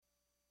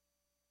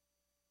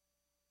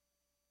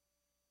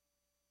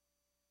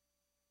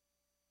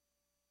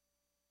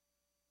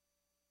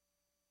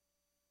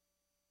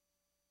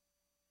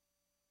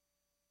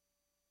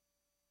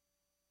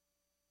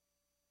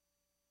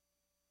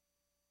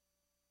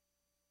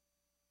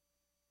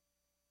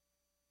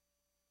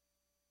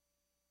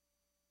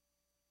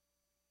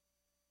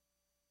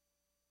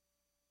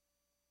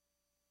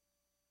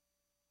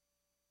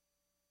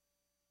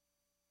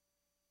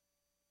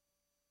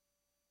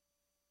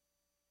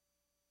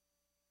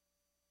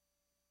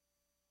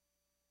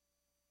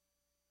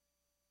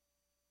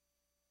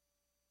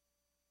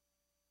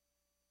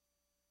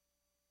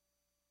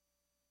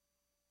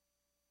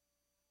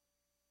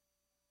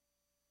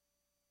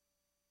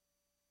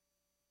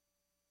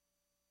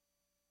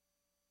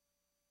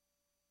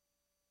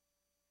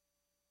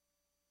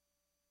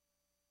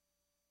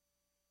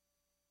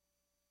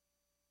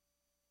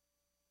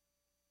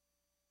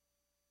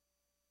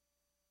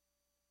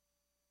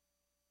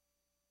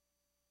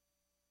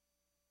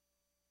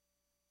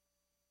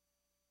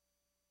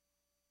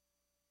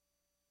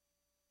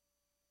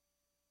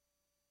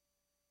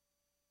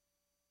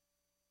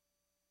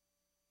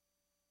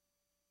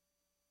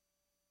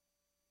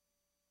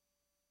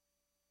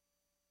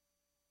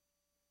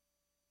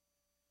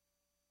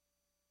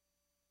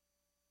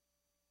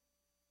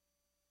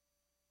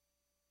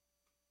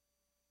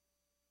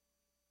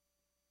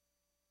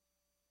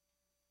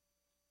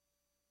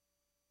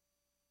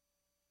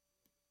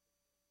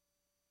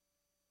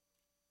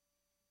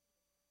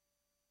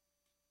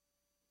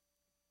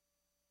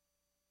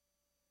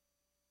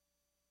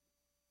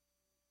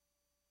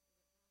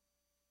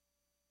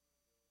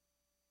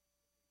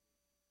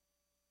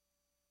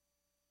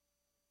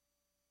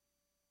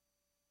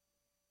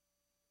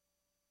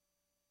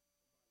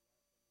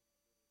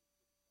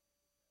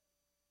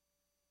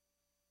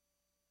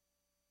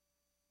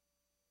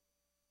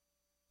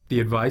The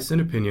advice and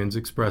opinions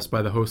expressed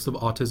by the host of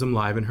Autism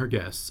Live and her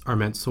guests are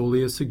meant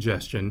solely as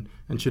suggestion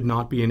and should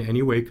not be in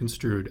any way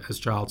construed as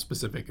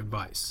child-specific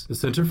advice. The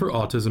Center for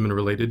Autism and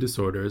Related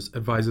Disorders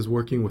advises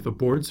working with a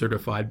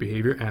board-certified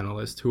behavior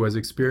analyst who has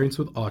experience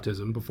with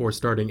autism before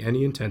starting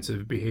any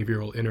intensive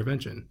behavioral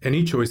intervention.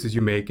 Any choices you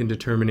make in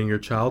determining your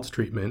child's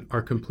treatment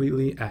are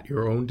completely at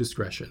your own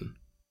discretion.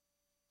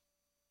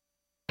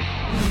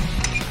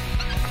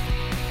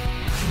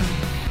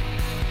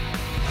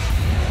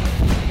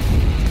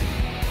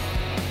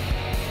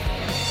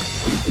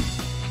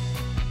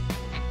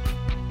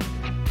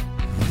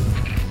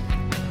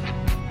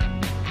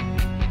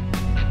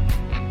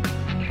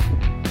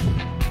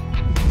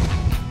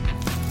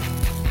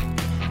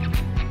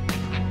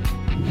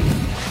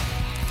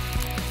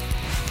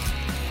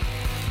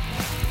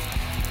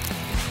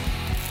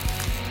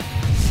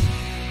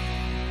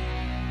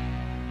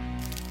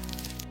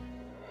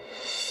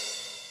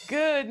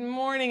 Good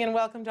morning and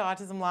welcome to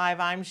Autism Live.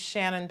 I'm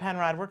Shannon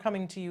Penrod. We're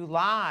coming to you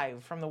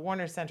live from the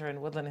Warner Center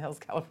in Woodland Hills,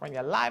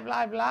 California.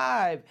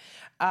 Live.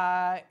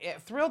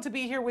 Thrilled to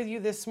be here with you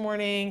this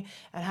morning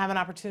and have an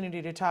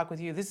opportunity to talk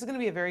with you. This is going to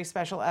be a very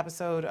special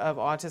episode of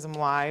Autism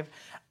Live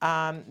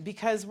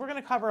because we're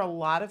going to cover a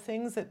lot of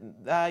things that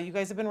you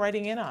guys have been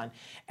writing in on.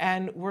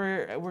 And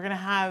we're going to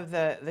have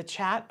the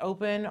chat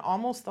open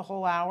almost the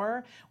whole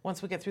hour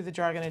once we get through the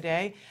jargon a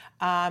day,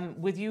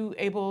 with you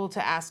able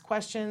to ask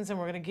questions, and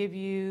we're going to give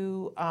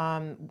you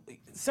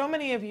so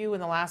many of you in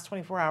the last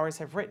 24 hours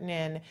have written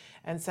in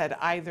and said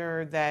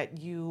either that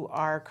you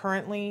are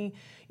currently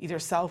either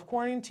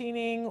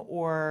self-quarantining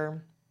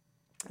or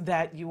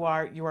that you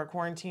are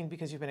quarantined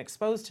because you've been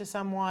exposed to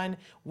someone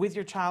with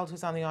your child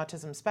who's on the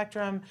autism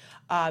spectrum,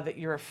 that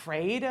you're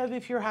afraid of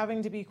if you're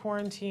having to be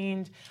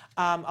quarantined,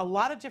 a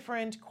lot of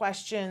different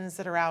questions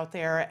that are out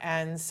there.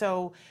 And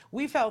so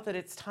we felt that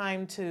it's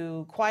time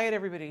to quiet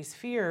everybody's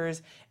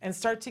fears and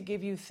start to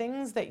give you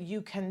things that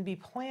you can be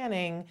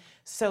planning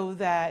so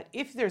that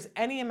if there's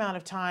any amount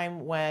of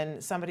time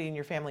when somebody in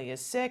your family is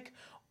sick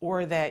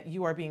or that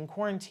you are being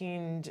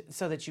quarantined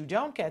so that you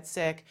don't get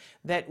sick,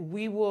 that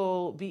we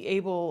will be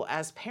able,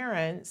 as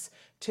parents,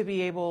 to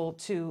be able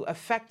to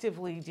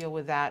effectively deal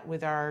with that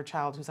with our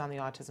child who's on the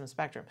autism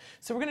spectrum.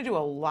 So we're gonna do a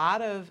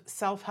lot of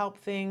self-help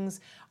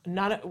things,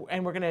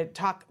 and we're gonna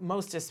talk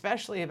most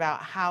especially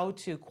about how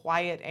to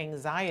quiet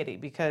anxiety,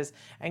 because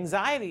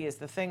anxiety is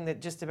the thing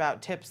that just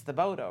about tips the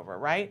boat over,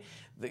 right?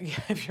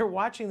 If you're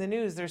watching the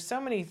news, there's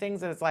so many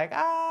things that it's like,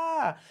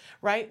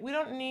 right? We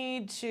don't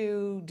need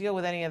to deal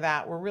with any of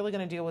that. We're really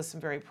going to deal with some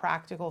very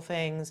practical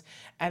things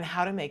and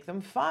how to make them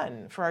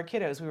fun for our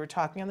kiddos. We were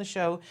talking on the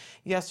show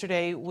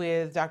yesterday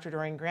with Dr.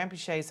 Doreen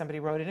Granpeesheh. Somebody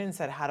wrote it in and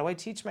said, how do I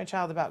teach my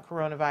child about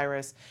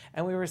coronavirus?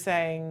 And we were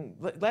saying,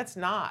 let's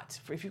not.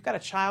 If you've got a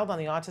child on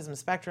the autism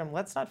spectrum,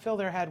 let's not fill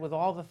their head with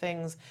all the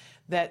things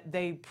that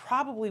they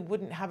probably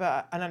wouldn't have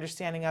an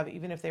understanding of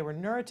even if they were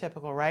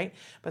neurotypical, right?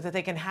 But that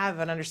they can have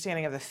an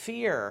understanding of the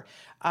fear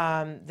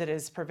that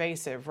is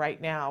pervasive right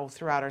now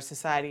throughout our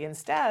society.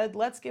 Instead,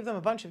 let's give them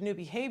a bunch of new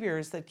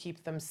behaviors that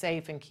keep them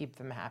safe and keep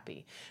them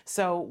happy.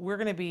 So we're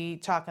going to be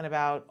talking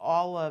about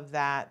all of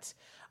that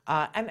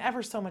and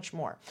ever so much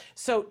more.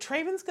 So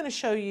Traven's going to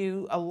show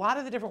you a lot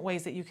of the different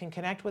ways that you can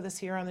connect with us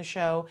here on the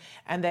show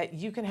and that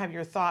you can have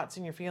your thoughts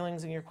and your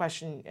feelings and your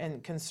questions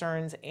and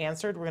concerns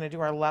answered. We're going to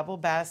do our level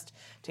best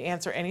to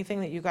answer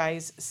anything that you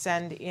guys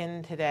send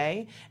in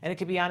today. And it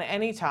could be on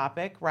any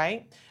topic,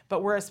 right?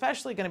 But we're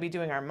especially going to be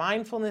doing our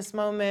mindfulness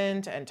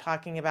moment and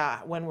talking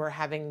about when we're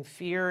having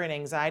fear and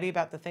anxiety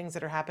about the things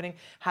that are happening,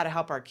 how to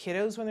help our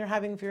kiddos when they're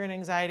having fear and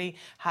anxiety,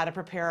 how to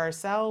prepare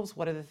ourselves,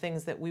 what are the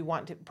things that we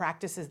want to,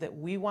 practices that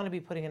we want to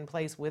be putting in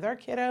place with our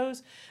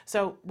kiddos.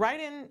 So write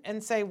in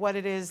and say what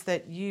it is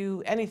that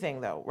you, anything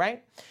though,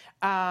 right?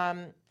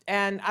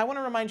 And I want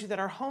to remind you that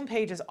our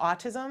homepage is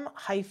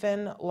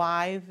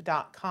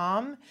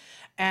autism-live.com.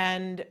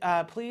 And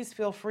please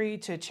feel free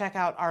to check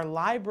out our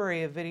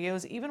library of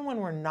videos. Even when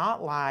we're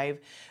not live,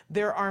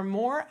 there are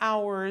more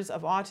hours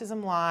of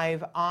Autism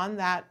Live on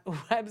that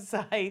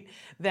website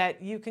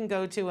that you can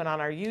go to and on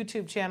our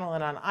YouTube channel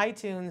and on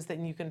iTunes that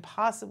you can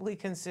possibly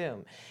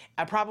consume,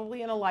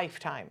 probably in a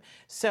lifetime.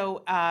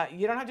 So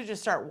you don't have to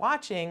just start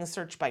watching,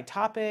 search by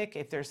topic.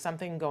 If there's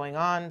something going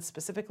on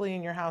specifically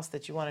in your house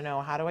that you want to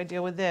know, how do I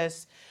deal with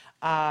this?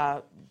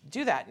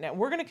 Do that. Now,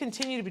 we're going to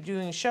continue to be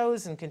doing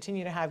shows and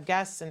continue to have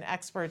guests and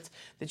experts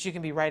that you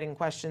can be writing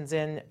questions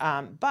in.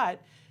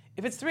 But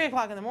if it's 3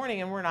 o'clock in the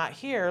morning and we're not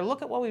here,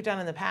 look at what we've done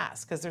in the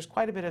past, because there's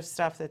quite a bit of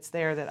stuff that's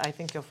there that I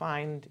think you'll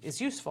find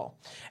is useful.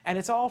 And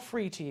it's all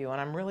free to you,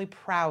 and I'm really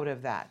proud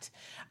of that.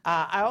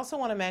 I also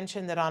want to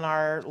mention that on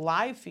our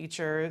live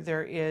feature,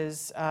 there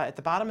is at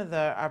the bottom of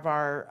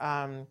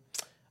our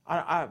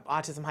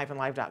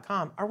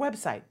autism-live.com, our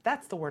website.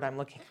 That's the word I'm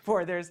looking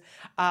for. There's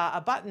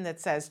a button that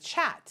says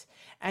chat.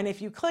 And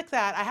if you click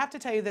that, I have to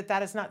tell you that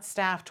that is not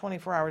staffed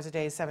 24 hours a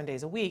day, 7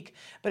 days a week.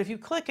 But if you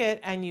click it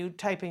and you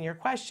type in your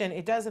question,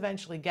 it does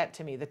eventually get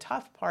to me. The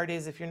tough part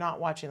is if you're not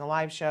watching the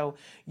live show,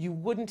 you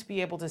wouldn't be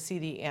able to see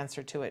the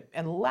answer to it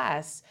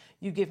unless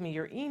you give me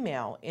your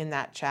email in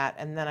that chat,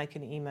 and then I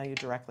can email you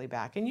directly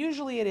back. And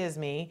usually it is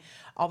me,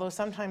 although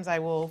sometimes I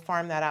will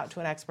farm that out to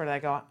an expert. I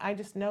go, I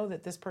just know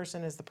that this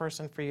person is the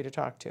person for you to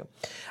talk to.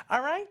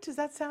 All right, does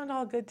that sound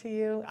all good to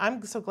you?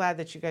 I'm so glad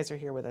that you guys are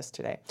here with us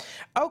today.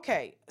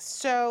 Okay,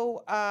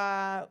 so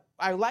I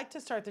like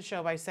to start the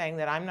show by saying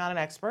that I'm not an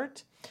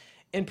expert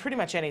in pretty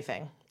much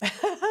anything.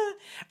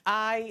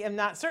 I am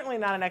certainly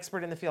not an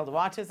expert in the field of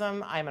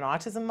autism. I'm an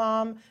autism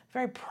mom,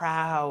 very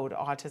proud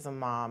autism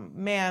mom.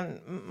 Man,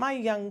 my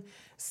young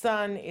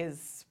son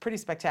is pretty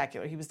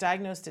spectacular. He was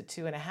diagnosed at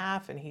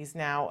 2.5, and he's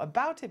now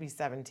about to be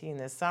 17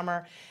 this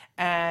summer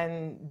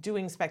and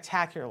doing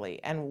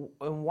spectacularly. And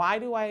why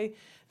do I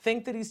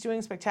think that he's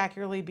doing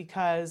spectacularly?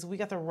 Because we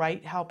got the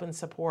right help and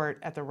support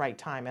at the right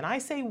time. And I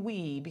say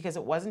we because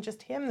it wasn't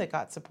just him that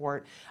got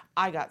support.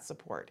 I got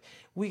support.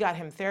 We got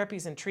him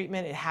therapies and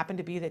treatment. It happened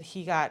to be that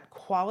he got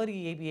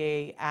quality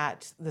ABA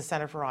at the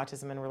Center for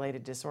Autism and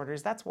Related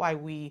Disorders. That's why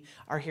we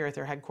are here at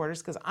their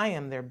headquarters, because I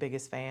am their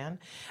biggest fan.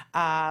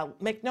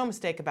 Make no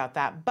mistake about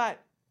that. But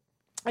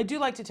I do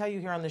like to tell you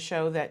here on the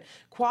show that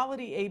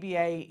quality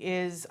ABA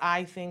is,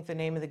 I think, the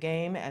name of the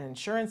game, and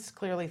insurance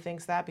clearly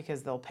thinks that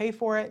because they'll pay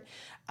for it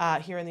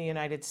here in the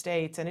United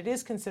States. And it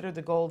is considered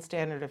the gold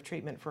standard of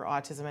treatment for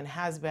autism and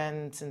has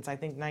been since, I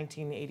think,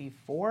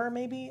 1984,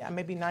 maybe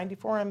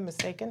 94, I'm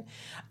mistaken.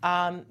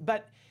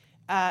 But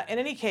in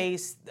any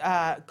case,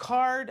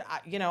 CARD,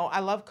 I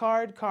love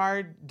CARD.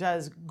 CARD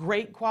does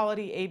great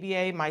quality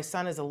ABA. My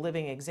son is a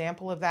living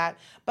example of that.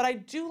 But I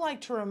do like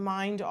to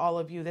remind all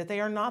of you that they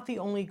are not the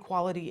only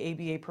quality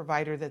ABA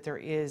provider that there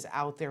is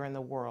out there in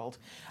the world.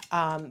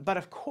 But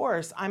of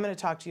course, I'm going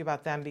to talk to you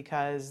about them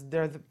because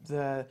they're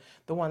the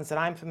ones that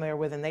I'm familiar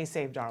with, and they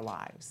saved our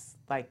lives.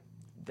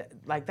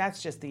 Like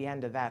that's just the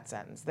end of that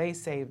sentence. They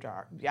saved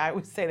I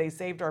would say they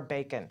saved our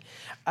bacon.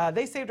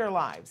 They saved our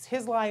lives.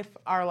 His life,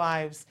 our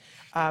lives.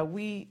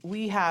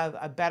 We have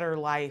a better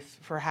life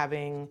for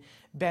having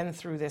been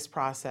through this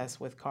process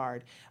with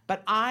CARD.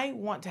 But I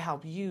want to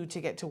help you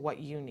to get to what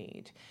you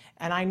need.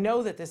 And I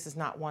know that this is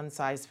not one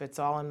size fits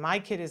all. And my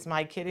kid is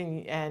my kid,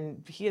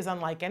 and he is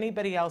unlike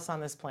anybody else on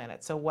this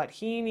planet. So what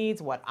he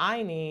needs, what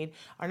I need,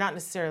 are not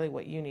necessarily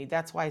what you need.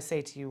 That's why I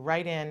say to you,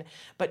 write in.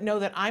 But know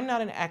that I'm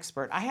not an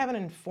expert. I have an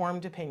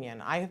informed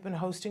opinion. I have been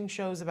hosting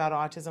shows about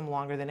autism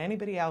longer than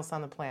anybody else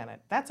on the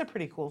planet. That's a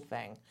pretty cool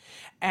thing.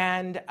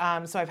 And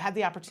so I've had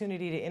the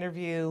opportunity to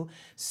interview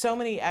so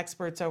many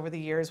experts over the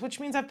years, which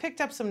means I've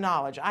picked up some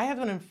knowledge. I have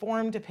an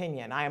informed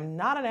opinion. I am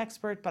not an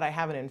expert, but I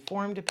have an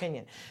informed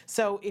opinion.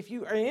 So if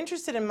you are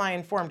interested in my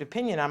informed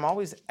opinion, I'm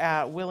always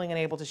willing and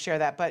able to share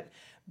that.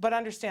 But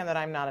understand that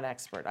I'm not an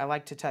expert. I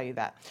like to tell you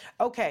that.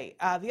 Okay,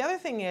 the other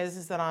thing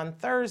is that on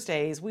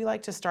Thursdays, we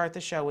like to start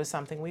the show with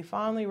something we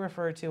fondly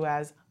refer to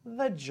as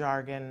the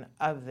jargon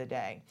of the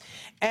day.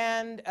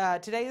 And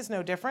today is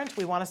no different.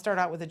 We want to start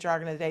out with the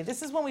jargon of the day.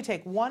 This is when we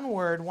take one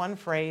word, one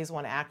phrase,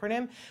 one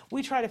acronym.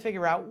 We try to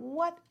figure out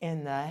what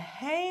in the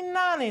hey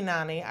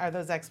nani are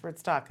those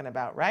experts talking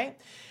about, right?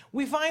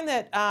 We find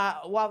that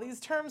while these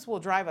terms will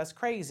drive us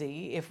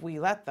crazy if we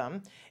let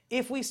them,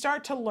 if we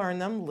start to learn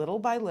them little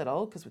by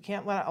little, because we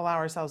can't allow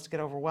ourselves to get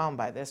overwhelmed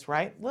by this,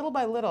 right? Little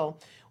by little,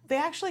 they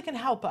actually can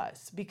help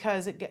us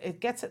because it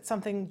gets at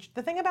something.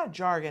 The thing about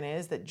jargon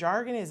is that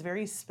jargon is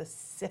very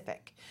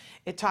specific.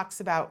 It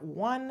talks about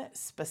one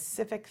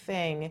specific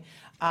thing,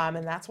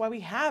 and that's why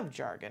we have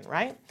jargon,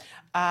 right?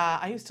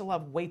 I used to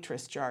love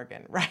waitress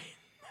jargon, right?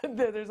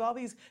 There's all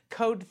these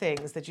code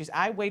things that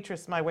I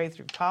waitressed my way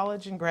through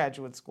college and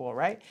graduate school,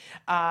 right?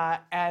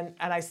 And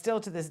I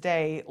still to this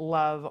day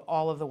love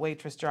all of the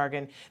waitress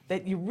jargon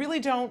that you really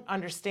don't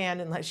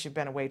understand unless you've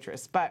been a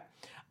waitress. But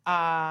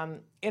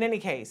in any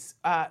case,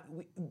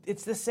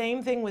 it's the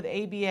same thing with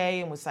ABA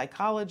and with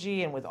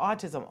psychology and with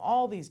autism,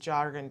 all these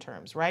jargon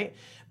terms, right?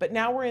 But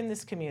now we're in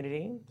this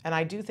community, and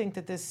I do think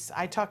that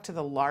I talk to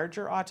the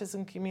larger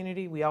autism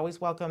community. We always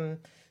welcome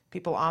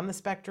people on the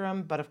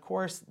spectrum, but of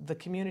course the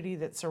community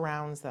that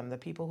surrounds them, the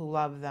people who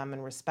love them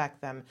and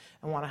respect them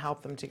and want to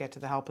help them to get to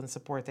the help and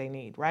support they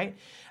need, right?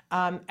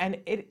 And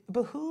it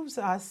behooves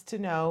us to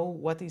know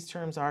what these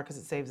terms are because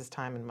it saves us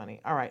time and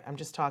money. All right, I'm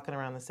just talking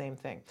around the same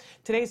thing.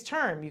 Today's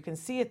term, you can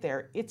see it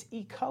there, it's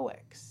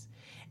echoics.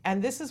 And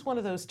this is one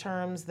of those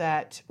terms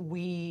that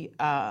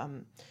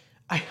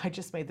I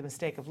just made the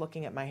mistake of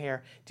looking at my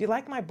hair. Do you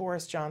like my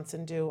Boris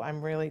Johnson do?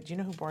 Do you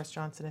know who Boris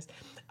Johnson is?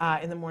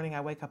 In the morning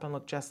I wake up and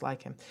look just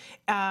like him.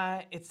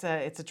 It's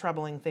a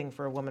troubling thing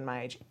for a woman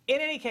my age. In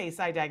any case,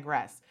 I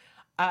digress.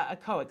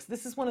 Echoics.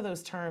 This is one of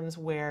those terms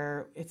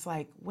where it's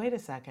like, wait a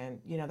second,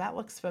 that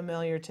looks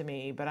familiar to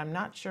me, but I'm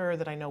not sure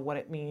that I know what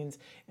it means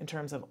in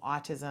terms of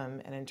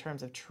autism and in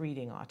terms of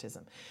treating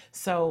autism.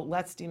 So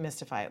let's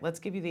demystify it. Let's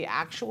give you the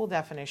actual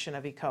definition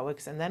of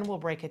echoics, and then we'll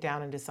break it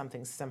down into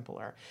something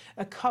simpler.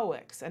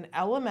 Echoics, an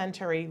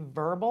elementary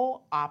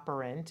verbal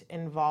operant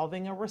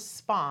involving a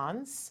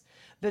response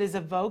that is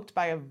evoked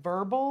by a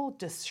verbal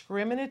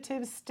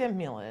discriminative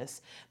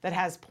stimulus that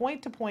has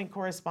point-to-point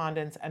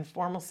correspondence and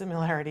formal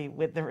similarity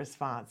with the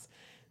response.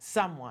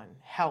 Someone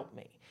help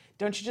me.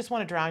 Don't you just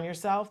want to drown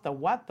yourself? The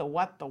what, the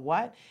what, the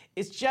what?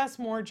 It's just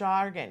more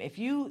jargon. If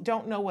you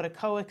don't know what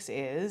echoics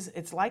is,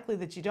 it's likely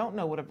that you don't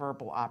know what a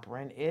verbal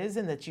operant is,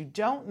 and that you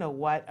don't know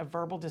what a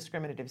verbal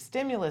discriminative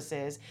stimulus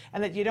is,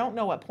 and that you don't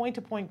know what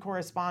point-to-point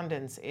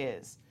correspondence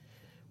is.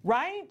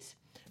 Right?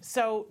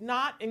 So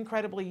not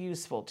incredibly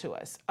useful to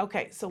us.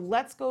 Okay, so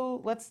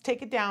let's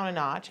take it down a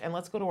notch, and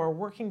let's go to our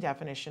working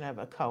definition of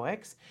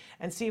echoics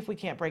and see if we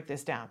can't break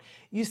this down.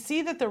 You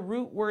see that the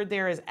root word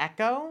there is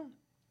echo.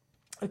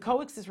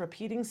 Echoics is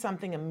repeating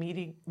something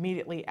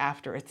immediately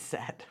after it's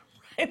said,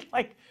 right?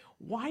 Like,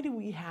 why do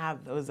we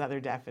have those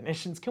other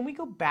definitions? Can we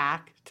go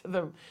back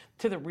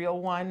to the real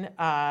one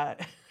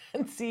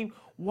and see,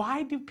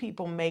 why do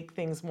people make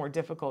things more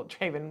difficult?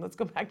 Traven, let's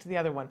go back to the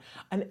other one.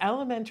 An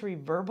elementary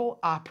verbal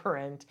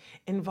operant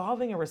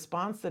involving a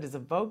response that is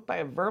evoked by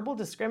a verbal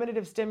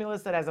discriminative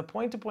stimulus that has a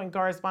point-to-point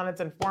correspondence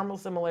and formal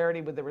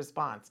similarity with the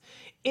response.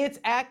 It's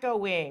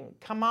echoing.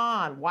 Come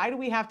on. Why do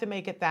we have to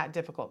make it that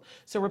difficult?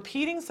 So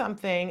repeating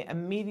something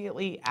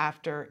immediately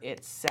after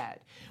it's said.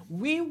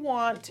 We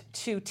want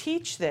to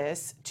teach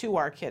this to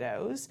our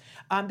kiddos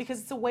because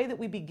it's a way that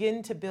we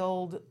begin to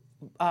build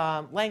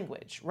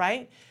language,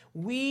 right?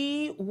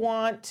 We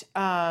want,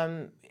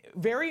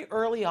 very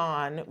early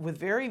on, with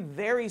very,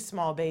 very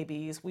small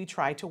babies, we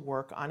try to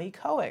work on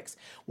echoics.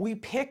 We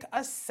pick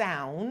a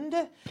sound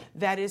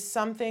that is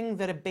something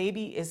that a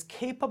baby is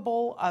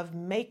capable of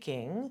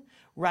making,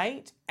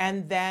 right?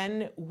 And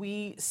then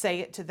we say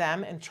it to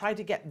them and try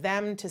to get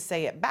them to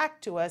say it back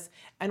to us.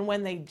 And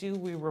when they do,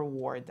 we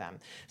reward them.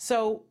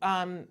 So,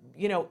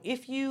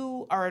 if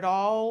you are at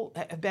all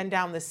have been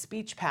down the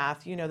speech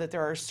path, you know that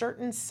there are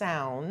certain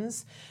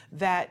sounds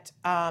that,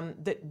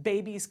 that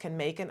babies can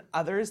make and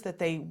others that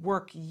they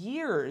work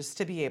years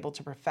to be able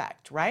to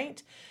perfect,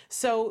 right?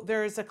 So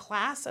there's a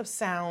class of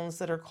sounds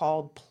that are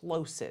called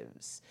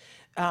plosives.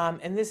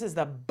 And this is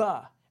the B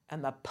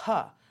and the P,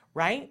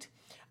 right?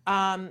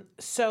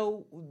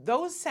 So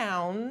those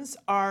sounds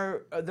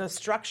are the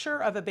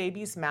structure of a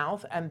baby's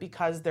mouth, and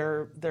because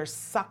they're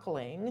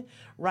suckling,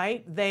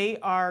 right, they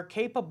are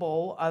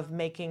capable of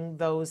making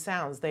those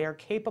sounds. They are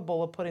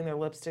capable of putting their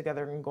lips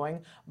together and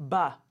going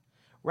ba,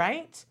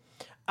 right?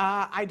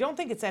 I don't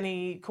think it's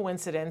any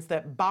coincidence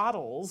that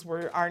bottles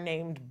are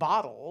named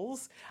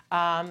bottles,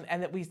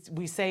 and that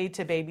we say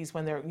to babies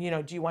when they're,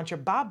 do you want your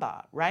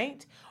baba,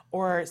 right?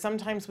 Or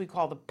sometimes we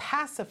call the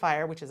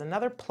pacifier, which is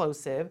another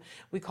plosive,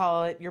 we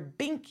call it your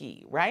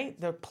binky,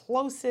 right? The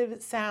plosive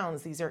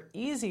sounds, these are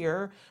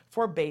easier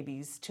for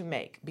babies to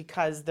make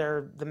because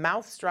the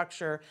mouth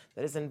structure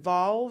that is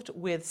involved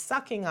with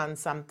sucking on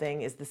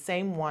something is the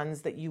same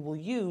ones that you will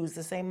use,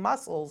 the same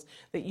muscles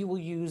that you will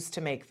use to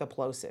make the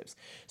plosives.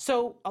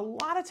 So a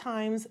lot of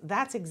times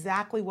that's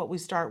exactly what we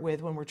start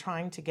with when we're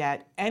trying to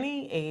get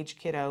any age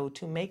kiddo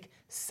to make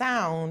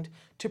sound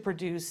to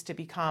produce to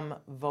become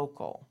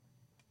vocal.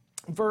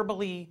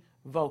 Verbally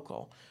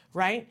vocal,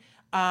 right?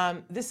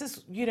 This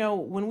is,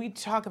 when we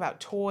talk about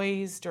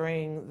toys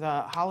during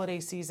the holiday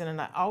season,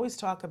 and I always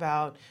talk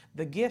about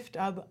the gift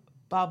of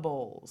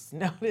bubbles.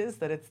 Notice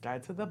that it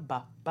starts with a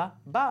ba, ba,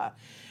 ba,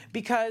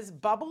 because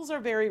bubbles are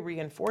very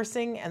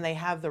reinforcing and they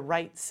have the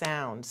right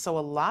sound. So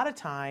a lot of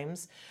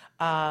times,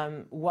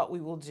 what we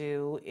will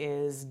do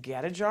is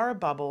get a jar of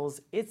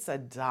bubbles. It's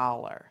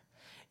 $1.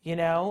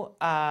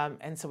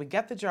 And so we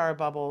get the jar of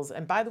bubbles.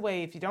 And by the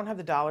way, if you don't have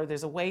the $1,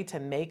 there's a way to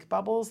make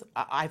bubbles.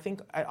 I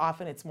think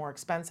often it's more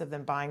expensive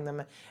than buying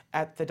them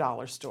at the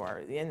dollar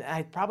store.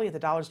 And probably at the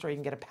dollar store, you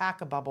can get a pack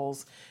of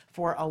bubbles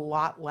for a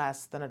lot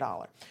less than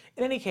 $1.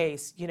 In any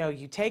case,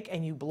 you take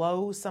and you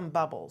blow some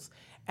bubbles.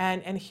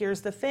 And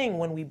here's the thing,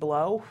 when we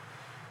blow,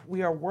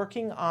 we are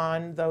working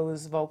on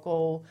those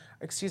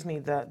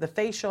the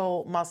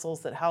facial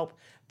muscles that help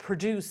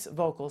produce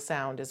vocal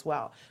sound as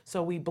well.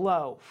 So we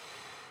blow.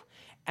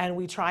 And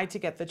we try to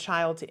get the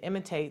child to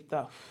imitate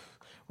the,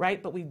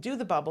 right? But we do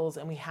the bubbles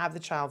and we have the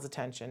child's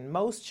attention.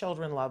 Most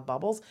children love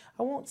bubbles.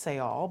 I won't say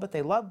all, but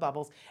they love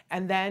bubbles.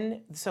 And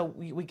then, so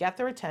we get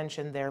their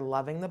attention. They're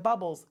loving the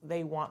bubbles.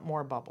 They want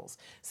more bubbles.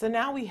 So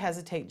now we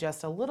hesitate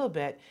just a little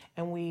bit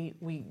and we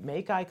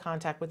make eye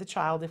contact with the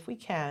child if we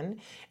can.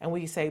 And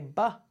we say,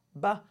 ba,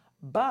 ba,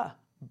 ba,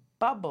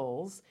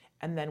 bubbles,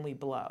 and then we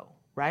blow,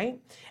 right?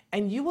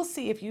 And you will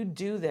see if you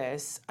do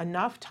this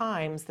enough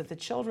times that the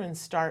children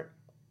start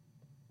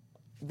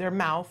their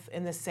mouth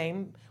in the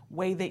same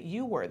way that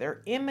you were.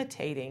 They're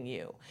imitating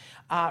you,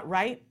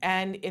 right?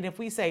 And if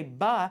we say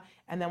ba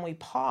and then we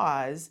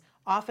pause,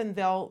 Often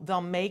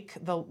they'll make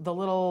the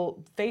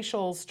little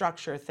facial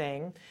structure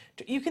thing.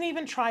 You can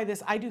even try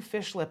this. I do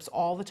fish lips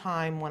all the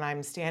time when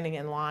I'm standing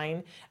in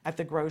line at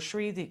the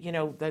grocery.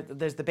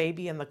 There's the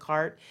baby in the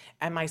cart,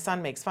 and my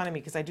son makes fun of me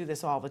because I do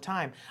this all the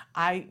time.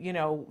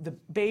 The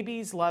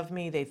babies love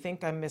me. They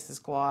think I'm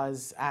Mrs.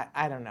 Claus.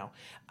 I don't know.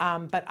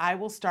 But I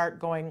will start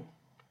going.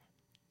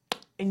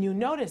 And you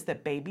notice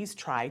that babies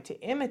try to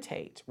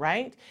imitate,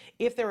 right?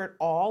 If they're at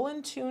all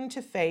in tune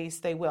to face,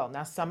 they will.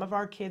 Now, some of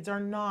our kids are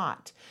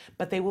not,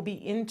 but they will be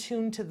in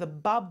tune to the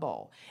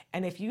bubble.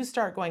 And if you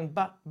start going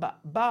ba, ba,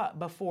 ba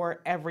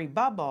before every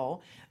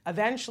bubble,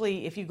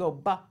 eventually if you go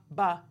ba,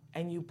 ba,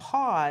 and you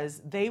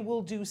pause, they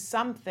will do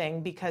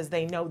something because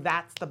they know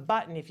that's the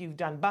button. If you've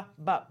done ba,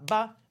 ba,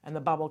 ba, and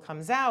the bubble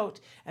comes out,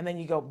 and then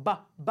you go ba,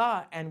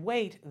 ba, and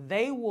wait,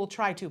 they will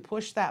try to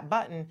push that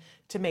button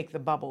to make the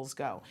bubbles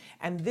go.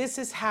 And this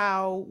is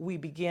how we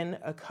begin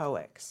a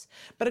coax.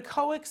 But a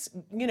coax,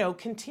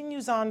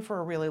 continues on for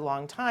a really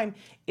long time.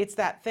 It's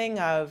that thing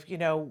of,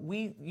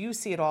 you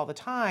see it all the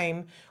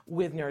time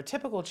with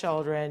neurotypical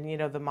children.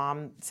 The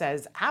mom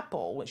says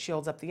apple, she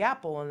holds up the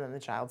apple, and then the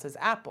child says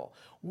apple.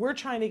 We're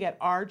trying to get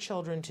our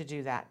children to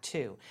do that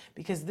too,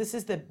 because this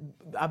is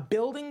a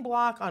building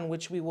block on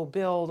which we will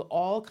build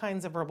all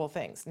kinds of verbal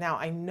things. Now,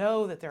 I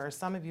know that there are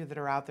some of you that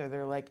are out there that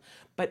are like,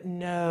 but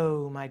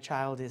no, my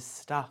child is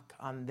stuck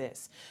on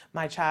this.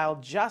 My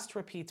child just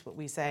repeats what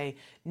we say,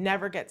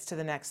 never gets to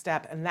the next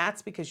step, and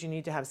that's because you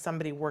need to have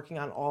somebody working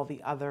on all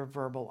the other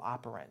verbal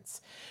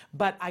operants.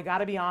 But I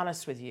gotta be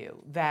honest with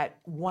you that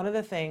one of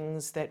the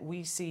things that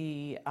we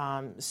see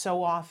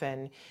so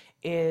often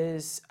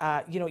is,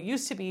 it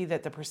used to be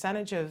that the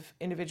percentage of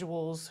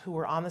individuals who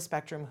were on the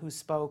spectrum who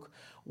spoke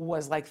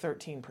was like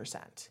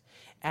 13%.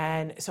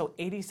 And so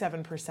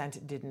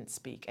 87% didn't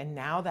speak. And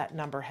now that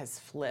number has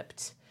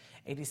flipped.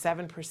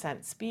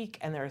 87% speak,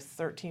 and there are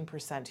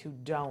 13% who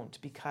don't,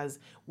 because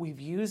we've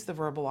used the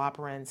verbal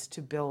operants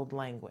to build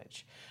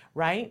language,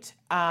 right?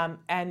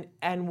 And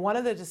one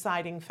of the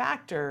deciding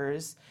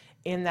factors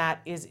in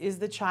that is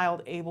the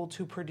child able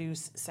to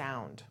produce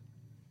sound?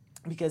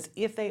 Because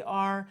if they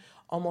are,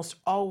 almost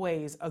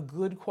always a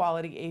good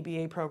quality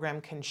ABA program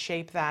can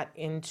shape that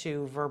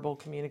into verbal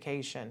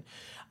communication.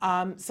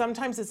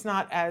 Sometimes it's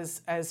not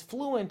as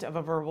fluent of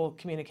a verbal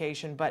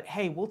communication, but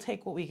hey, we'll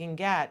take what we can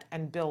get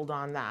and build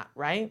on that,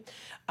 right?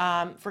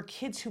 For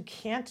kids who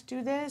can't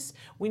do this,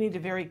 we need to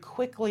very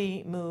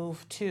quickly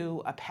move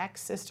to a PEC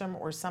system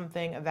or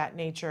something of that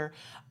nature,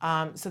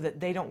 so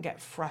that they don't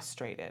get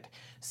frustrated.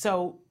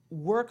 So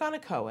work on a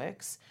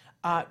coax.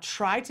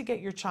 Try to get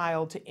your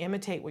child to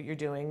imitate what you're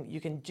doing. You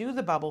can do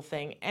the bubble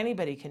thing.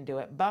 Anybody can do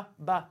it. Ba,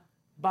 ba,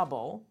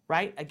 bubble,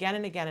 right? Again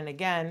and again and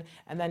again,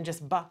 and then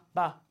just ba,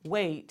 ba,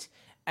 wait,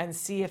 and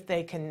see if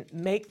they can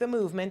make the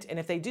movement. And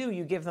if they do,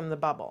 you give them the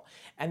bubble.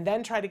 And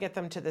then try to get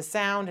them to the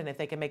sound. And if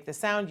they can make the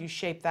sound, you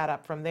shape that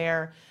up from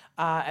there.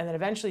 And then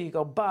eventually you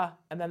go ba,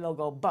 and then they'll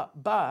go ba,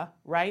 ba,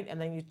 right? And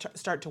then you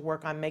start to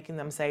work on making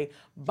them say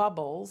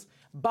bubbles,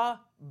 ba,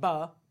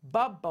 ba,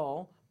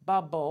 bubble,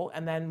 bubble,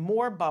 and then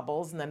more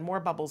bubbles, and then more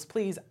bubbles,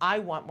 please. I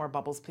want more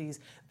bubbles, please.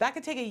 That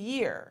could take a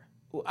year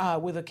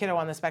with a kiddo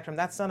on the spectrum.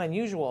 That's not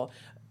unusual,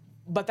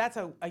 but that's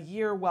a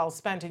year well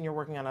spent, and you're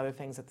working on other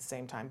things at the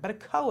same time. But a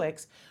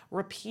coax,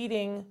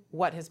 repeating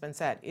what has been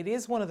said. It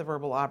is one of the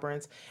verbal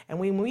operants, and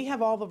when we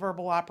have all the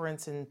verbal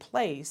operants in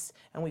place,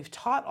 and we've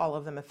taught all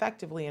of them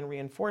effectively and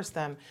reinforced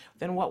them,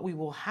 then what we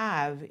will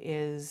have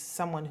is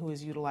someone who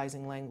is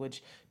utilizing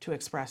language to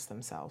express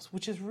themselves,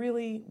 which is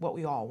really what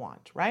we all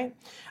want, right?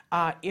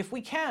 If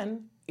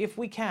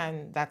we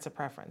can, that's a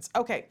preference.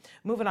 Okay,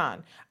 moving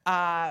on.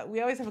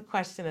 We always have a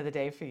question of the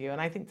day for you,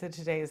 and I think that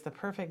today is the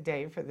perfect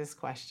day for this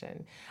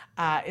question.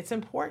 It's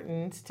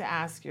important to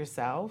ask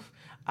yourself,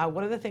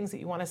 what are the things that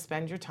you want to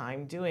spend your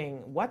time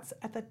doing? What's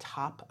at the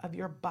top of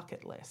your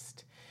bucket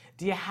list?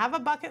 Do you have a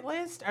bucket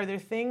list? Are there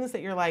things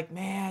that you're like,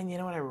 man, you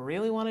know what I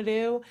really want to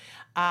do?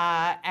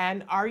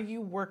 And are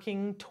you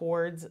working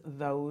towards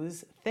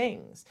those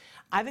things?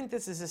 I think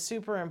this is a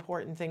super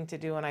important thing to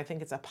do, and I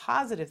think it's a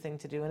positive thing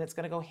to do, and it's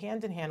going to go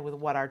hand in hand with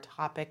what our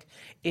topic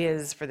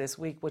is for this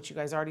week, which you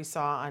guys already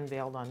saw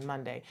unveiled on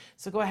Monday.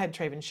 So go ahead,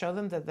 Traven, show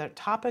them that the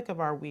topic of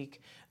our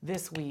week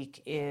this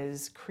week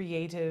is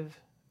creative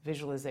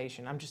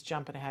visualization. I'm just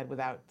jumping ahead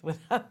without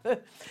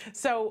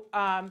so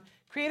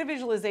creative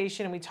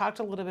visualization, and we talked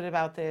a little bit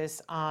about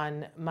this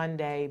on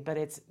Monday, but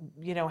it's,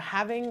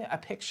 having a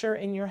picture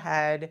in your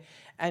head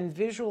and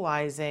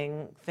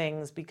visualizing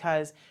things,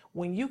 because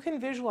when you can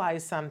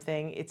visualize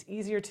something, it's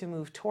easier to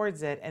move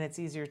towards it and it's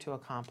easier to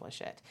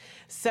accomplish it.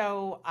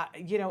 So,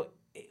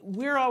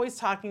 we're always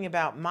talking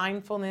about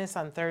mindfulness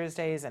on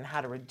Thursdays and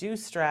how to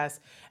reduce stress.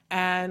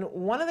 And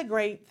one of the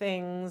great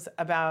things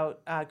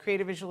about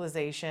creative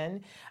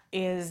visualization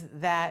is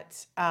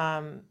that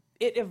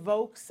it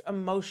evokes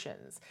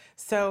emotions.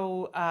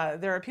 So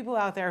there are people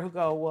out there who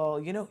go, well,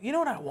 you know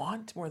what I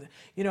want more than,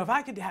 if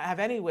I could have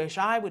any wish,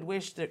 I would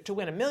wish to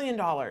win $1 million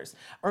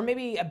or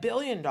maybe $1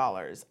 billion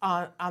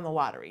on the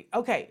lottery.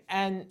 Okay,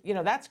 and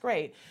that's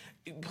great.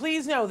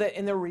 please know that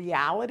in the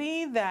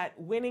reality that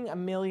winning $1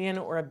 million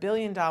or $1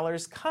 billion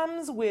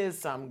comes with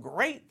some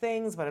great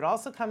things, but it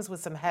also comes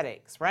with some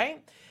headaches,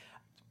 right?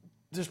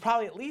 There's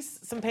probably at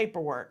least some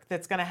paperwork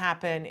that's going to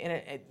happen in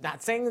it.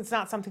 Not saying it's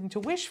not something to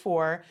wish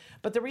for,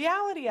 but the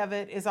reality of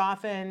it is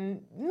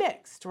often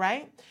mixed,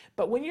 right?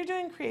 But when you're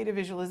doing creative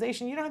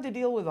visualization, you don't have to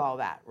deal with all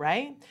that,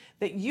 right?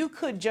 That you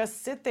could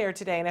just sit there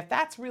today, and if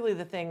that's really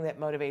the thing that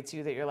motivates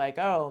you, that you're like,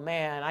 oh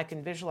man, I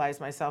can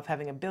visualize myself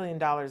having $1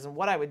 billion and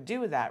what I would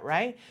do with that,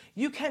 right?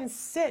 You can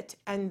sit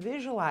and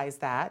visualize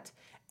that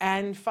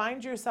and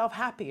find yourself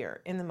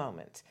happier in the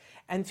moment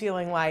and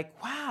feeling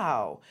like,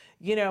 wow,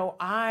 you know,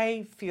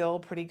 I feel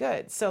pretty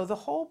good. So the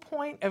whole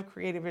point of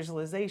creative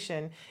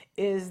visualization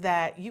is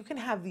that you can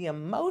have the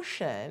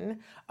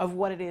emotion of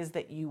what it is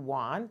that you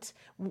want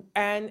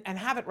and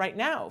have it right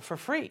now for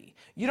free.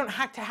 You don't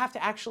have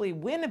to actually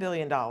win $1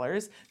 billion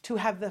to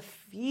have the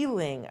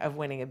feeling of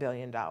winning $1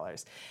 billion.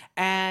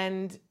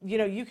 And, you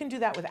know, you can do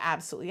that with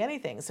absolutely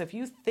anything. So if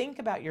you think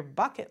about your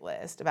bucket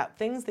list, about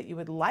things that you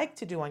would like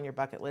to do on your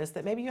bucket list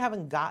that maybe you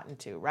haven't gotten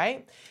to,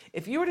 right?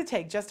 If you were to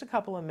take just a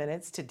couple of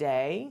minutes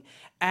today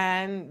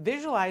and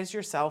visualize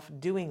yourself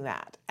doing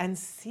that and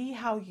see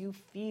how you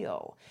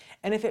feel.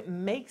 And if it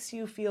makes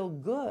you feel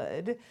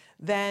good,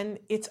 then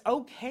it's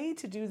okay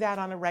to do that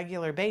on a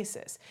regular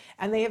basis.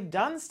 And they have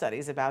done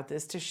studies about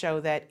this to show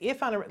that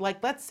if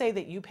let's say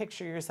that you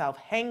picture yourself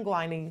hang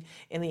gliding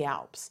in the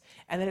Alps,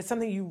 and that it's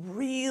something you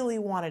really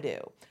want to do.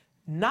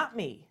 Not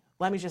me,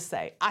 let me just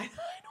say, I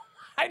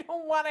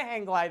don't want to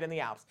hang glide in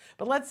the Alps,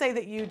 but let's say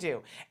that you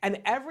do. And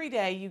every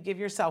day you give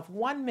yourself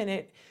 1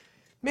 minute,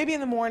 maybe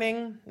in the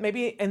morning,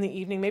 maybe in the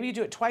evening, maybe you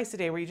do it twice a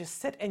day where you just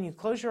sit and you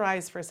close your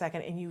eyes for a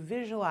second and you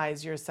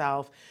visualize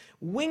yourself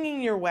winging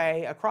your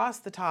way across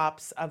the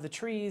tops of the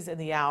trees in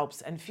the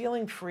Alps and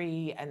feeling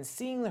free and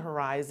seeing the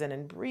horizon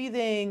and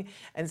breathing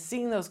and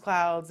seeing those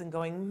clouds and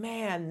going,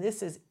 man,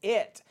 this is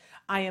it.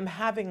 I am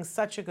having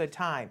such a good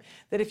time.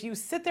 That if you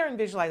sit there and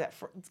visualize that,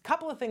 a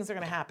couple of things are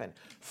going to happen.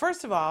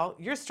 First of all,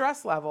 your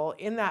stress level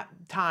in that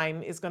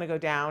time is going to go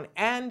down,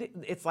 and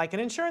it's like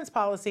an insurance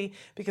policy,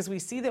 because we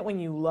see that when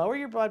you lower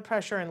your blood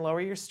pressure and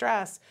lower your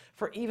stress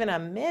for even a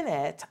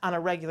minute on a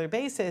regular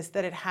basis,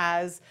 that it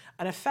has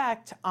an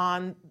effect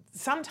on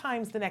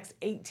sometimes the next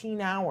 18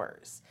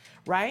 hours,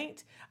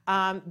 right?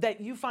 That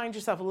you find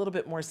yourself a little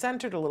bit more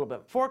centered, a little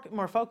bit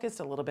more focused,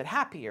 a little bit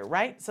happier,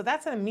 right? So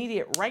that's an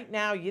immediate right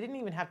now. You didn't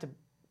even have to,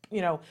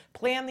 you know,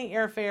 plan the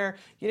airfare.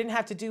 You didn't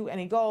have to do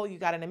any goal. You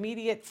got an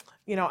immediate,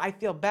 you know, I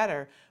feel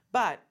better.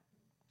 But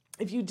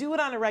if you do it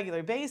on a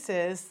regular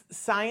basis,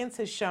 science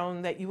has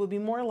shown that you will be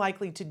more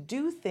likely to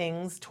do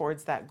things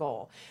towards that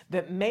goal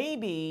that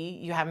maybe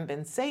you haven't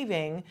been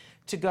saving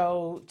to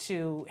go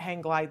to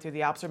hang glide through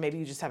the Alps, or maybe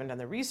you just haven't done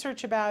the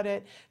research about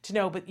it to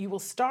know, but you will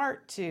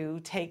start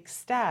to take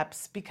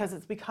steps because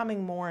it's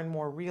becoming more and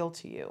more real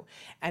to you.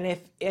 And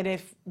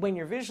if when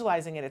you're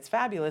visualizing it, it's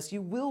fabulous,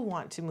 you will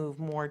want to move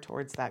more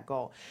towards that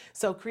goal.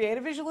 So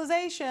creative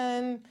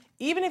visualization,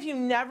 even if you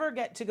never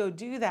get to go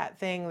do that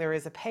thing, there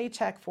is a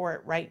paycheck for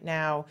it right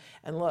now.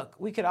 And look,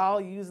 we could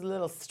all use a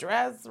little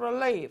stress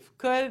relief,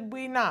 could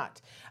we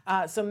not?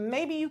 So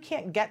maybe you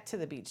can't get to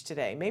the beach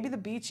today. Maybe the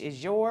beach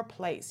is your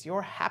place,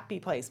 your happy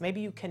place.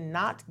 Maybe you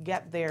cannot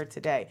get there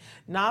today.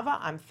 Nava,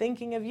 I'm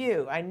thinking of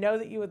you. I know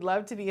that you would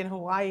love to be in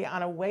Hawaii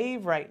on a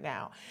wave right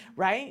now,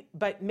 right?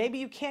 But maybe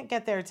you can't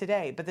get there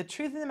today. But the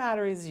truth of the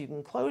matter is you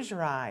can close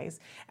your eyes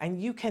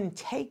and you can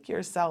take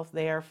yourself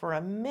there for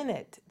a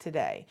minute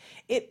today.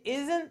 It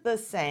isn't the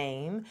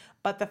same,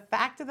 but the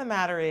fact of the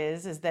matter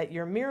is that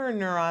your mirror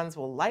neurons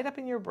will light up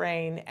in your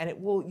brain, and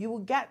you will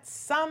get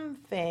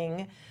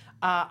something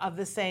of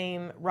the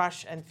same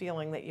rush and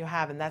feeling that you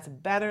have, and that's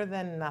better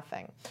than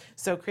nothing.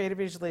 So creative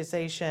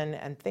visualization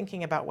and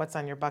thinking about what's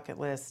on your bucket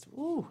list,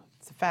 ooh,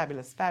 it's a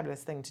fabulous,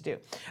 fabulous thing to do.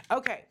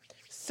 Okay,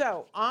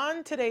 so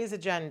on today's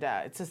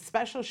agenda, it's a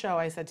special show,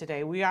 I said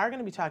today. We are going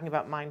to be talking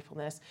about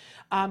mindfulness,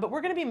 but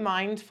we're going to be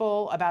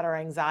mindful about our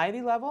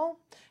anxiety level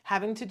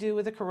having to do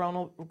with the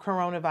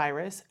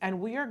coronavirus, and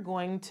we are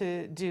going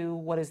to do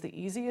what is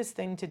the easiest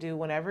thing to do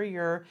whenever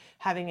you're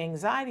having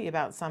anxiety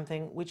about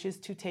something, which is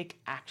to take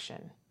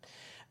action.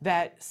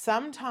 That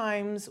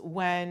sometimes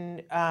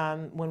when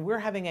we're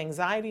having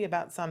anxiety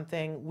about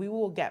something, we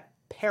will get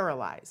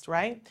paralyzed,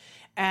 right?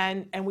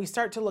 And we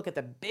start to look at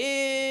the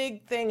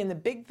big thing, and the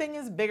big thing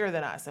is bigger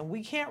than us, and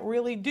we can't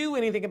really do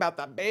anything about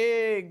the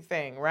big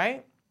thing,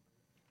 right?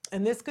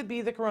 And this could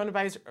be the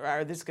coronavirus,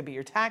 or this could be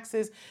your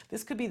taxes.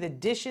 This could be the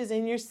dishes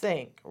in your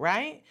sink,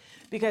 right?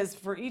 Because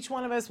for each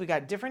one of us, we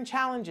got different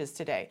challenges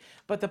today.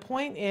 But the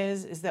point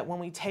is that when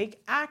we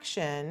take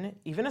action,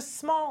 even a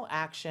small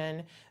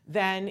action,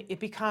 then it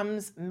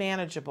becomes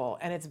manageable.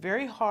 And it's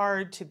very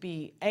hard to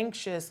be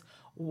anxious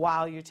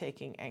while you're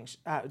taking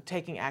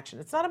action.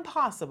 It's not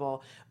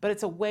impossible, but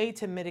it's a way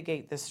to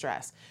mitigate the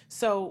stress.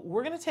 So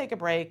we're going to take a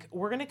break.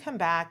 We're going to come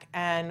back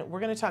and we're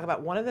going to talk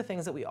about one of the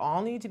things that we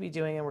all need to be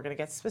doing, and we're going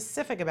to get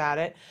specific about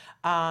it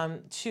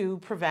to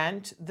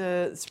prevent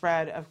the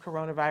spread of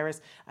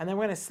coronavirus. And then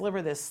we're going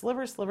to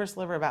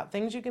sliver about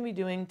things you can be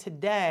doing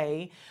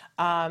today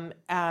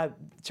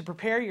to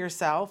prepare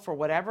yourself for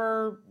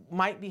whatever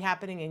might be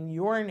happening in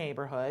your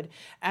neighborhood.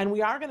 And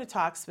we are going to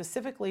talk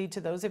specifically to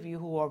those of you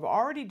who have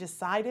already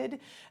decided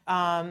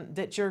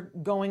that you're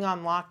going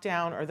on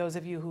lockdown, or those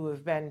of you who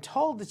have been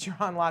told that you're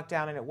on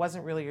lockdown and it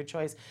wasn't really your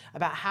choice,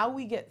 about how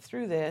we get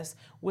through this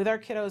with our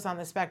kiddos on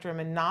the spectrum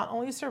and not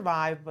only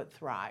survive, but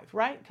thrive,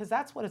 right? Because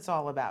that's what it's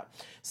all about.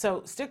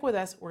 So stick with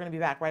us. We're going to be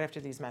back right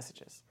after these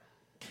messages.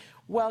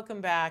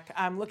 Welcome back.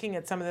 I'm looking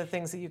at some of the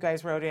things that you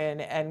guys wrote in,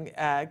 and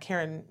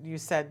Karen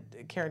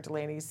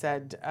Delaney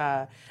said,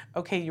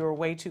 okay, you were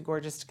way too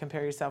gorgeous to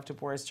compare yourself to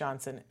Boris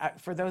Johnson.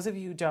 For those of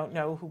you who don't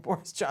know who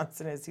Boris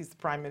Johnson is, he's the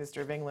Prime Minister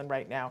of England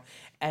right now.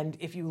 And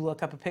if you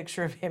look up a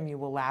picture of him, you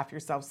will laugh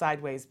yourself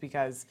sideways,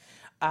 because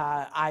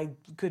I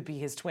could be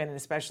his twin, and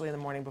especially in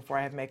the morning before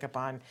I have makeup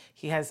on.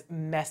 He has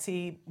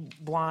messy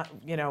blonde,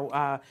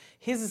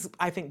 his is,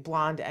 I think,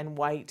 blonde and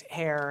white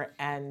hair,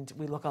 and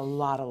we look a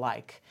lot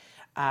alike.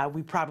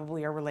 We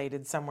probably are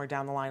related somewhere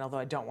down the line, although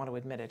I don't want to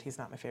admit it. He's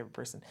not my favorite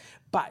person.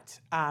 But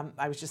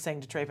I was just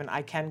saying to Traven,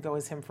 I can go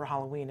as him for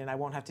Halloween, and I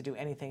won't have to do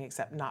anything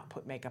except not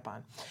put makeup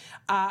on.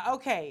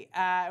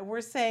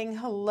 We're saying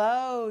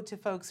hello to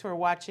folks who are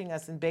watching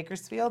us in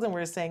Bakersfield, and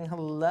we're saying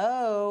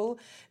hello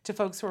to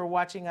folks who are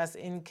watching us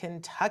in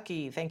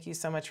Kentucky. Thank you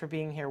so much for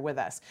being here with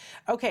us.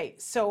 Okay,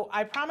 so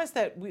I promised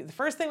that the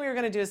first thing we were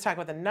going to do is talk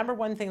about the number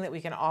one thing that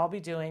we can all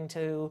be doing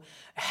to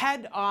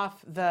head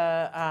off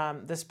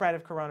the spread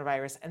of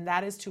coronavirus. And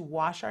that is to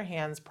wash our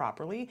hands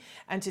properly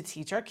and to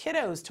teach our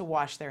kiddos to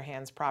wash their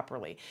hands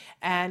properly.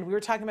 And we were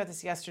talking about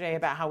this yesterday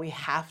about how we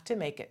have to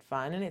make it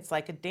fun, and it's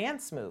like a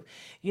dance move.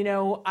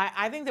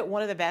 I think that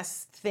one of the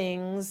best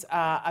things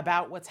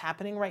about what's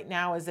happening right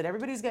now is that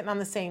everybody's getting on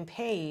the same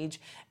page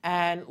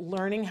and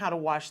learning how to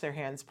wash their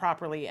hands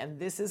properly. And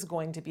this is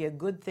going to be a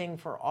good thing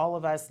for all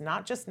of us,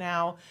 not just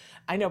now.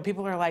 I know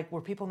people are like,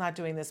 were people not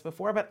doing this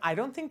before? But I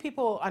don't think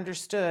people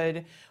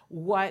understood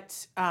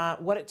what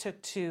it took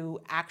to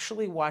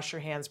actually wash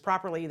your hands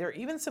properly. There are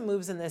even some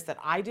moves in this that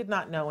I did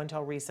not know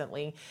until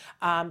recently,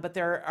 but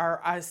there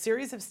are a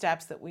series of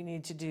steps that we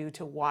need to do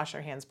to wash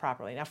our hands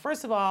properly. Now,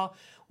 first of all,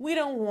 we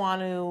don't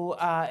want to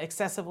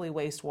excessively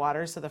waste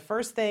water. So the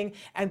first thing,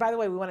 and by the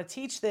way, we want to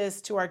teach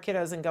this to our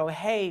kiddos and go,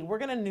 hey, we're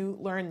going to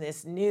learn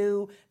this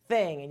new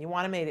thing, and you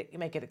want to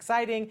make it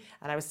exciting.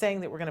 And I was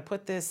saying that we're going to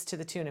put this to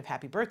the tune of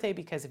Happy Birthday,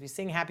 because if you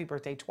sing Happy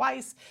Birthday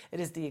twice, it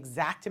is the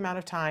exact amount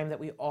of time that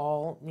we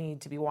all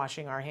need to be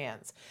washing our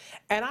hands.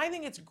 And I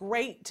think it's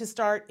great to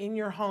start in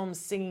your home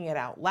singing it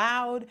out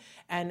loud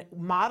and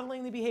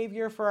modeling the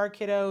behavior for our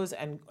kiddos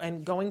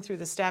and going through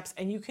the steps.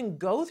 And you can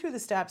go through the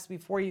steps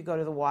before you go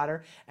to the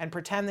water and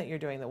pretend that you're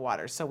doing the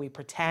water. So we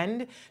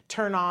pretend,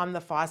 turn on the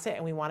faucet,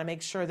 and we want to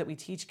make sure that we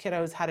teach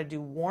kiddos how to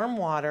do warm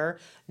water,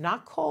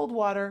 not cold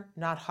water,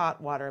 not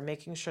hot water,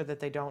 making sure that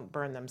they don't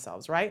burn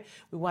themselves, right?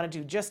 We want to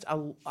do just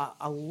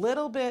a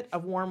little bit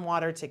of warm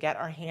water to get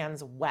our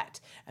hands wet,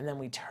 and then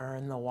we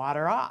turn the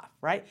water off,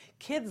 right?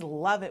 Kids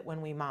love it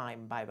when we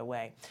mime, by the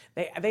way.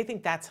 They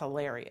think that's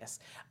hilarious.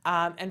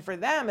 And for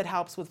them, it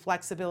helps with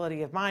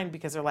flexibility of mind,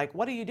 because they're like,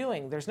 what are you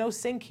doing? There's no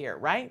sink here,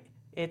 right?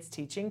 It's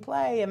teaching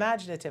play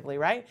imaginatively,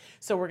 right?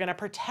 So we're going to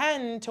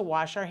pretend to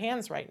wash our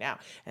hands right now.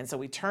 And so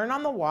we turn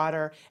on the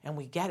water and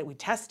we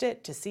test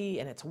it to see,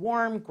 and it's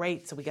warm,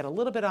 great. So we get a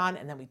little bit on,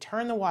 and then we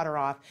turn the water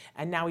off,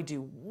 and now we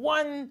do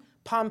one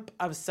pump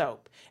of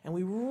soap. And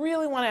we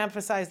really want to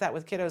emphasize that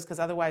with kiddos, because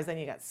otherwise then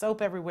you got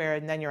soap everywhere,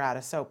 and then you're out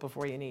of soap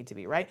before you need to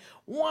be, right?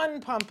 One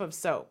pump of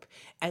soap.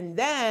 And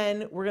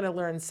then we're going to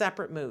learn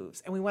separate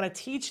moves, and we want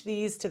to teach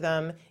these to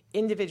them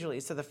individually.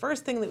 So the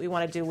first thing that we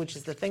want to do, which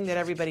is the thing that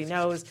everybody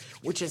knows,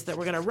 which is that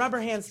we're going to rub our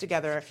hands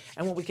together.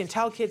 And what we can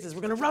tell kids is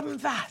we're going to rub them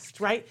fast,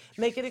 right?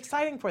 Make it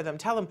exciting for them.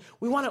 Tell them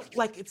we want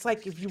to, it's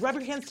like if you rub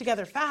your hands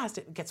together fast,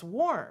 it gets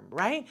warm,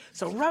 right?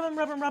 So rub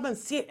them,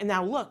 see it. And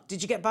now look,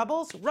 did you get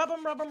bubbles? Rub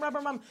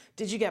them.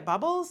 Did you get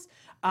bubbles?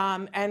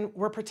 And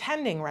we're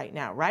pretending right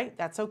now, right?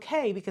 That's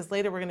okay, because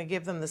later we're going to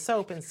give them the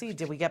soap and see,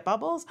 did we get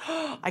bubbles?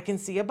 I can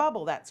see a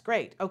bubble. That's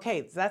great.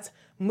 Okay, so that's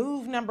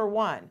move number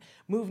one.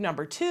 Move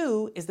number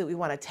two is that we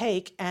want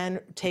to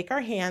take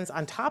our hands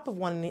on top of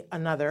one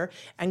another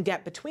and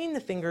get between the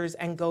fingers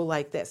and go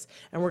like this.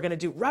 And we're going to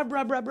do rub.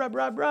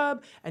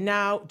 And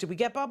now, did we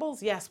get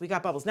bubbles? Yes, we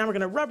got bubbles. Now we're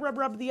going to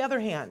rub the other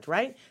hand,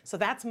 right? So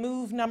that's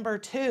move number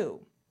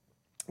two.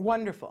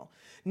 Wonderful.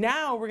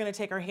 Now we're going to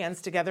take our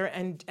hands together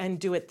and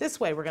do it this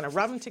way. We're going to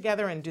rub them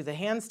together and do the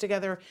hands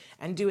together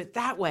and do it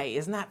that way.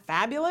 Isn't that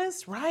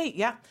fabulous? Right?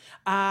 Yeah.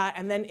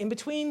 And then in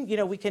between,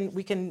 we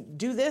can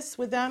do this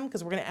with them,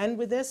 because we're going to end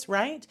with this,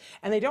 right?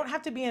 And they don't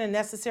have to be in a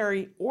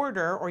necessary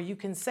order, or you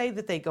can say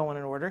that they go in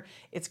an order.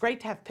 It's great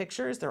to have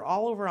pictures. They're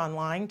all over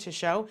online to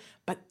show.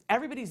 But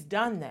everybody's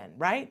done then,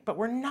 right? But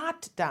we're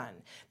not done.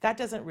 That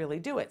doesn't really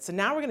do it. So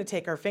now we're going to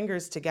take our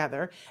fingers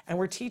together and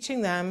we're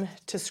teaching them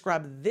to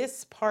scrub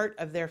this part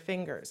of their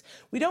fingers.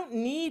 We don't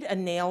need a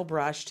nail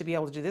brush to be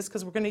able to do this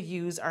because we're going to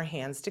use our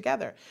hands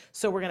together.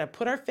 So we're going to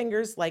put our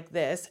fingers like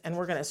this and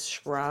we're going to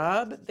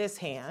scrub this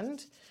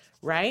hand,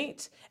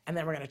 right? And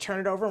then we're going to turn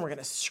it over and we're going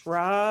to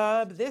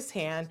scrub this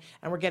hand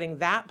and we're getting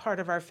that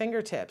part of our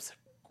fingertips.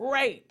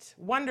 Great,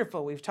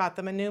 wonderful, we've taught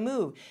them a new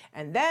move.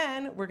 And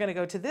then we're gonna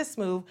go to this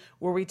move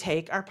where we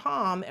take our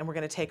palm and we're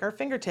gonna take our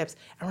fingertips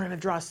and we're gonna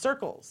draw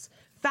circles.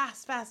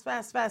 Fast, fast,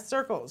 fast, fast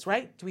circles,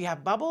 right? Do we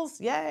have bubbles?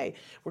 Yay.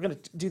 We're gonna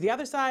do the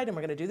other side and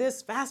we're gonna do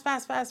this, fast,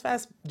 fast, fast,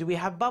 fast. Do we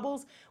have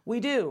bubbles?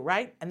 We do,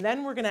 right? And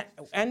then we're gonna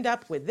end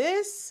up with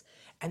this,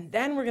 and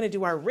then we're gonna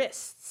do our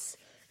wrists.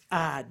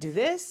 Do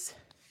this,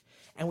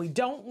 and we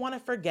don't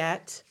wanna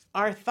forget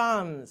our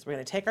thumbs. We're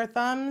gonna take our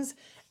thumbs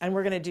and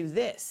we're gonna do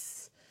this.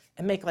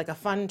 And make like a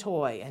fun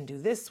toy and do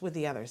this with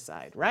the other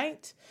side,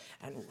 right?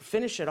 And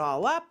finish it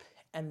all up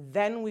and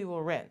then we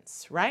will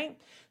rinse, right?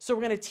 So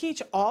we're gonna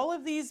teach all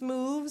of these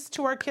moves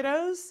to our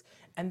kiddos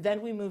and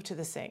then we move to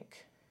the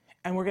sink.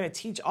 And we're gonna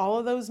teach all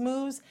of those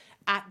moves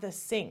at the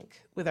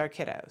sink with our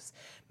kiddos,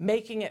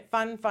 making it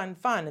fun, fun,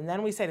 fun. And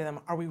then we say to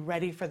them, are we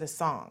ready for the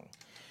song?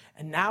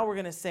 And now we're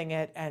gonna sing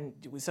it, and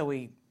so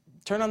we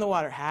turn on the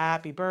water,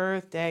 happy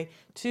birthday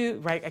to,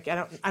 right?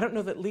 I don't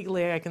know that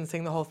legally I can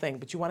sing the whole thing,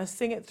 but you wanna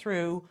sing it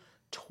through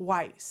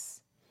twice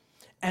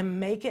and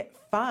make it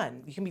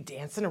fun. You can be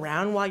dancing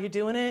around while you're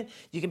doing it.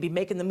 You can be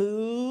making the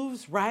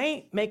moves,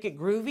 right? Make it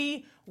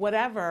groovy,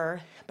 whatever.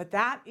 But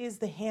that is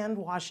the hand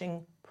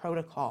washing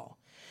protocol.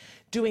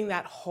 Doing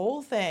that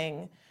whole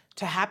thing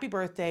to happy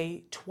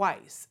birthday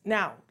twice.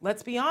 Now,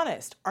 let's be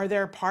honest. Are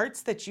there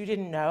parts that you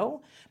didn't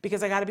know?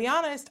 Because I gotta be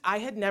honest, I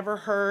had never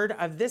heard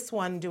of this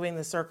one doing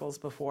the circles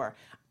before.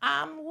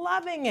 I'm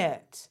loving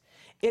it.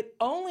 It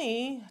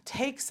only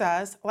takes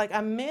us like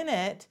a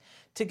minute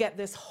to get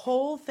this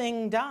whole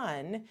thing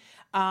done,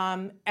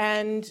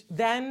 and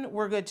then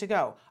we're good to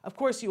go. Of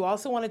course, you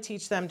also want to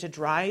teach them to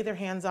dry their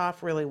hands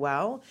off really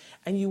well,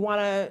 and you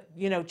want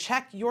to,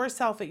 check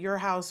yourself at your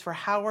house for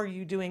how are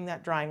you doing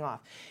that drying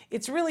off.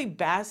 It's really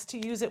best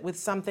to use it with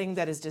something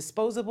that is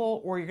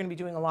disposable, or you're going to be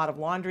doing a lot of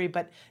laundry,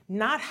 but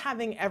not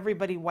having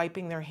everybody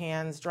wiping their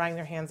hands, drying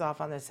their hands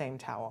off on the same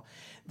towel.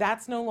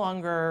 That's no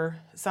longer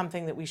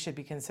something that we should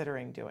be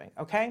considering doing,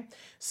 okay?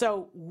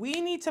 So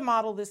we need to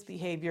model this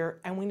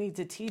behavior and we need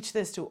to teach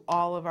this to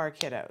all of our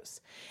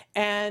kiddos.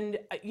 And,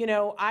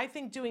 I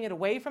think doing it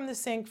away from the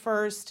sink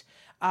first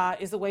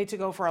is the way to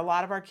go for a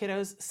lot of our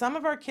kiddos. Some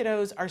of our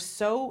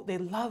kiddos they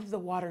love the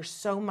water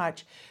so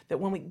much that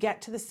when we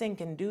get to the sink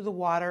and do the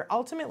water,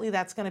 ultimately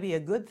that's gonna be a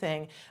good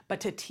thing.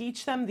 But to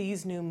teach them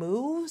these new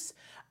moves,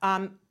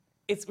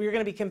 we're going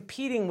to be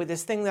competing with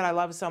this thing that I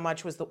love so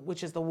much,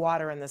 which is the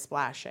water and the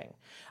splashing.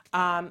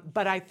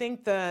 But I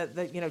think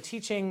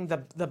teaching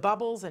the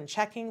bubbles and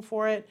checking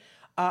for it,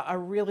 a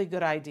really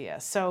good idea.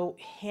 So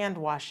hand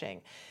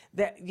washing,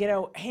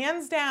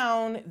 hands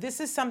down, this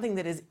is something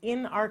that is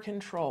in our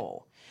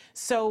control.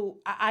 So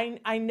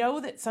I know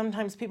that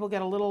sometimes people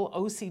get a little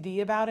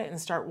OCD about it and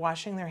start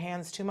washing their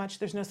hands too much.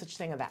 There's no such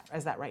thing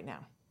as that right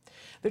now.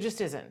 There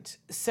just isn't.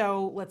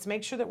 So let's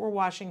make sure that we're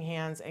washing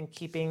hands and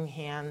keeping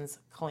hands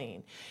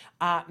clean.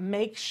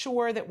 Make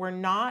sure that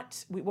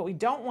what we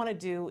don't want to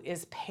do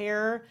is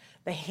pair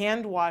the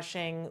hand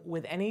washing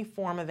with any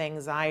form of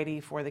anxiety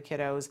for the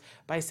kiddos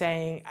by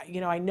saying,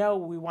 I know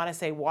we want to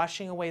say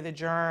washing away the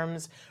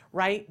germs,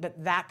 right?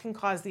 But that can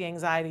cause the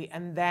anxiety,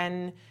 and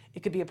then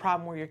it could be a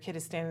problem where your kid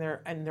is standing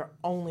there and they're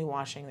only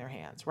washing their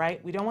hands,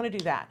 right? We don't want to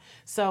do that.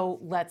 So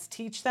let's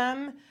teach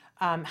them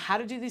how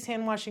to do these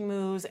hand washing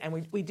moves, and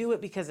we do it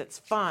because it's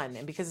fun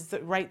and because it's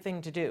the right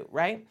thing to do,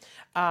 right?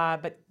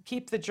 But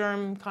keep the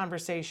germ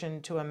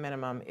conversation to a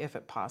minimum if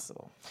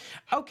possible.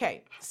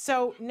 Okay,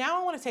 so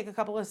now I want to take a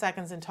couple of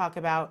seconds and talk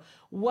about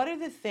what are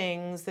the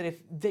things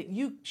that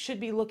you should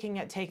be looking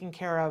at taking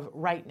care of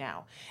right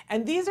now.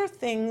 And these are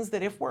things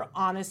that if we're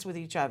honest with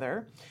each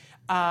other,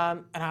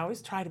 and I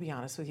always try to be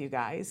honest with you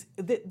guys,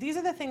 these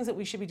are the things that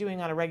we should be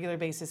doing on a regular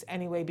basis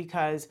anyway,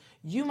 because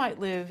you might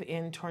live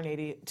in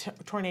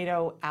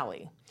Tornado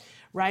Alley,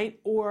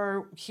 right?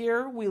 Or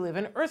here we live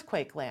in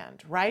earthquake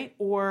land, right?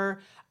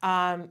 Or,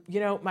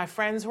 my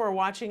friends who are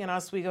watching in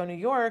Oswego, New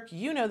York,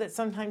 that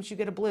sometimes you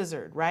get a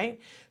blizzard, right?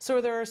 So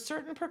there are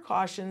certain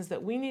precautions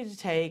that we need to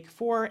take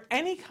for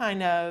any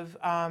kind of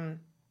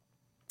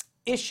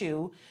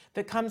issue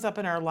that comes up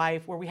in our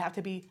life where we have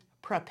to be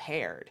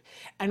prepared.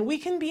 And we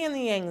can be in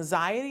the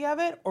anxiety of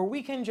it, or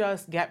we can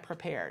just get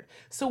prepared.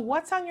 So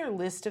what's on your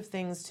list of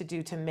things to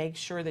do to make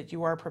sure that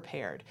you are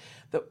prepared?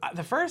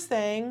 The first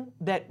thing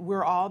that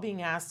we're all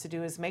being asked to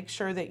do is make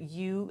sure that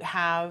you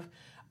have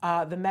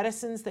the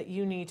medicines that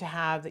you need to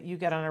have that you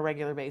get on a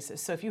regular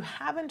basis. So if you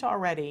haven't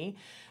already,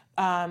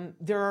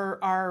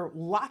 There are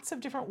lots of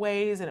different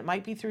ways, and it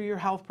might be through your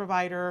health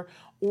provider,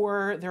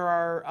 or there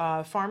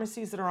are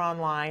pharmacies that are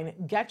online.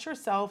 Get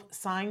yourself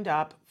signed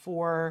up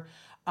for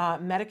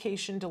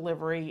medication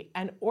delivery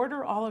and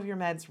order all of your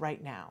meds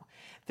right now.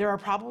 There are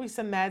probably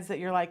some meds that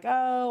you're like,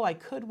 oh, I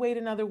could wait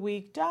another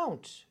week.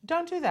 Don't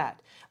do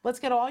that. Let's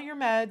get all your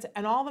meds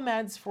and all the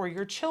meds for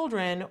your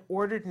children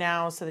ordered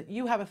now so that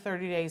you have a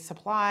 30-day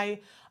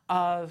supply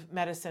of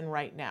medicine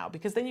right now,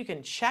 because then you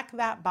can check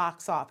that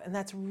box off. And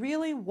that's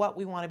really what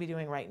we want to be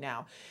doing right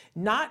now.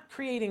 Not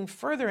creating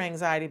further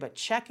anxiety, but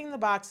checking the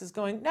boxes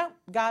going, no,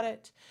 got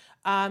it.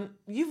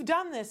 You've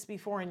done this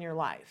before in your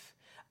life.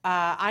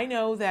 I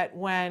know that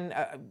when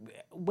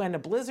a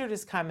blizzard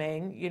is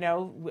coming, you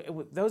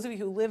know, those of you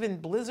who live in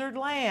blizzard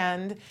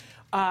land,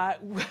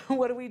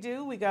 what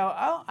do? We go,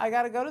 oh, I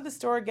got to go to the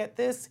store, get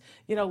this,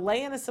 you know,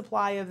 lay in a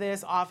supply of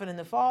this. Often in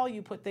the fall,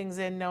 you put things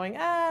in knowing,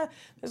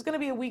 there's going to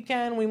be a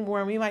weekend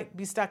where we might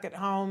be stuck at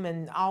home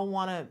and I'll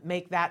want to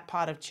make that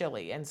pot of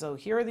chili. And so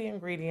here are the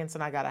ingredients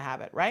and I got to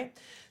have it, right?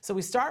 So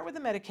we start with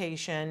the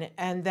medication,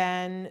 and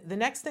then the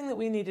next thing that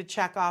we need to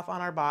check off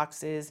on our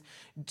box is,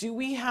 do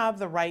we have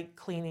the right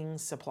cleaning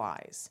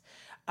supplies?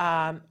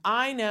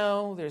 I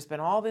know there's been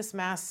all this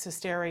mass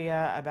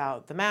hysteria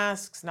about the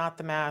masks, not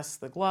the masks,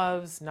 the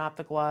gloves, not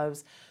the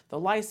gloves, the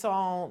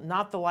Lysol,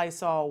 not the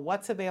Lysol,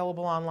 what's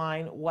available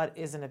online, what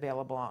isn't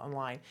available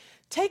online.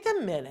 Take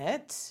a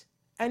minute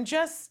and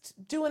just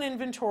do an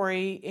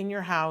inventory in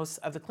your house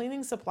of the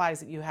cleaning supplies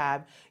that you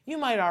have. You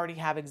might already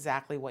have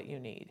exactly what you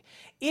need.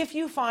 If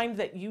you find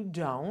that you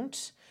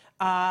don't,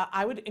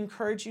 I would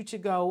encourage you to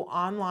go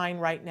online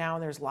right now.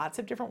 There's lots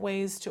of different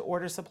ways to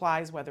order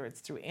supplies, whether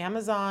it's through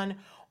Amazon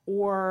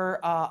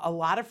or a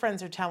lot of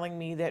friends are telling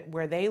me that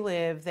where they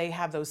live, they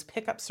have those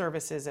pickup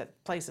services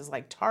at places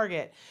like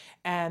Target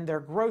and their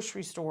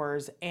grocery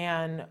stores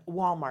and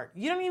Walmart.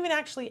 You don't even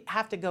actually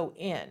have to go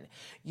in.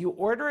 You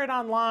order it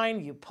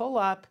online, you pull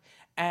up,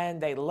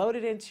 and they load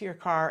it into your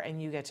car and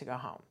you get to go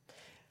home.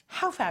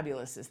 How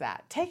fabulous is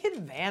that? Take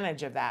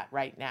advantage of that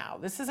right now.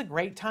 This is a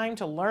great time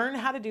to learn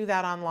how to do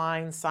that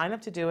online, sign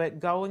up to do it,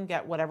 go and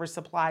get whatever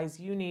supplies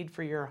you need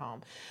for your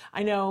home.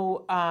 I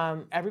know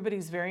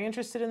everybody's very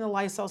interested in the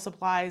Lysol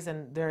supplies,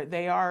 and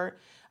they are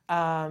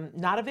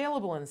not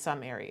available in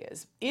some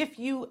areas. If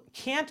you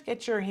can't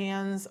get your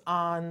hands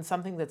on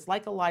something that's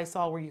like a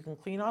Lysol where you can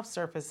clean off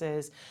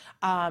surfaces,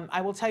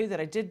 I will tell you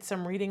that I did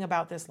some reading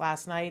about this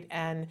last night,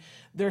 and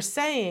they're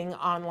saying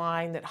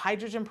online that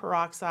hydrogen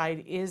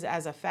peroxide is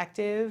as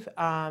effective,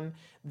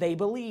 they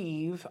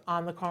believe,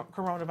 on the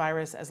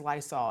coronavirus as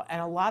Lysol. And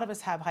a lot of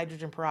us have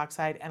hydrogen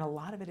peroxide, and a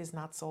lot of it is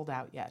not sold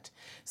out yet.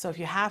 So if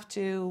you have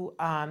to,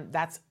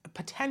 that's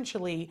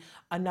potentially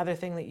another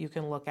thing that you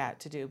can look at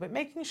to do. But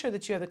making sure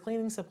that you have the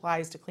cleaning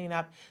supplies to clean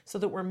up so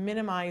that we're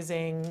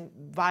minimizing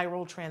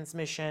viral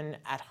transmission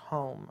at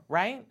home,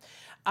 right?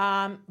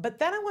 But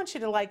then I want you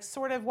to, like,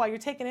 sort of, while you're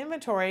taking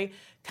inventory,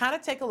 kind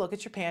of take a look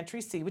at your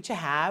pantry, see what you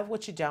have,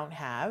 what you don't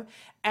have.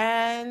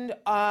 And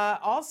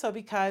also,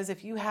 because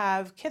if you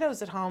have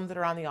kiddos at home that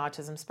are on the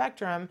autism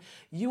spectrum,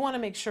 you want to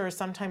make sure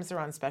sometimes they're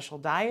on special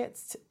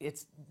diets.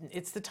 It's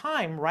the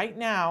time right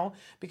now,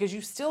 because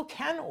you still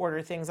can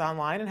order things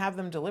online and have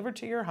them delivered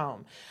to your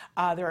home.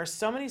 There are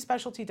so many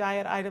specialty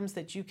diet items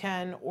that you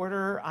can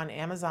order on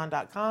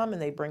Amazon.com,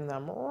 and they bring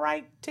them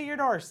right to your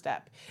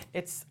doorstep.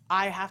 It's,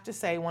 I have to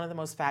say, one of the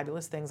most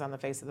fabulous things on the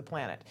face of the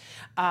planet.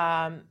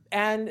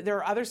 And there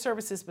are other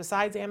services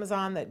besides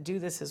Amazon that do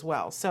this as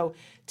well. So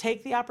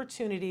take the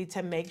opportunity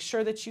to make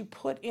sure that you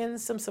put in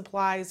some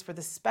supplies for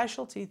the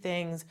specialty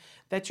things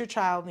that your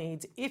child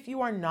needs if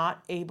you are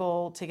not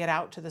able to get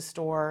out to the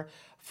store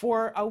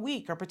for a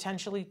week or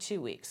potentially 2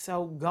 weeks.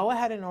 So go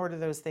ahead and order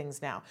those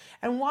things now.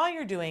 And while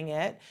you're doing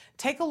it,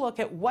 take a look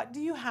at what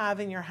do you have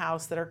in your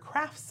house that are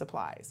craft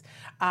supplies.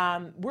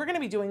 We're going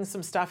to be doing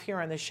some stuff here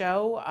on the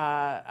show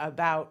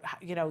about,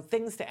 you know,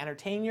 things to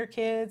entertain your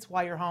kids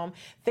while you're home,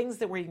 things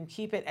that where you can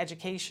keep it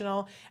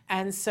educational.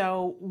 And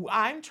so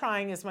I'm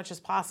trying as much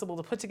as possible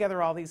to put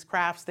together all these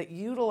crafts that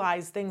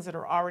utilize things that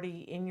are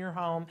already in your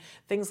home,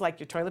 things like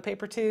your toilet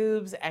paper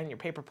tubes and your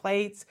paper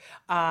plates,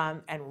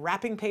 and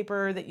wrapping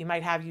paper that you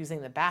might have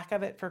using the back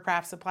of it for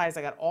craft supplies.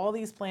 I got all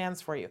these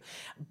plans for you.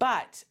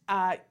 But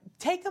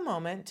take a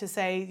moment to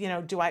say,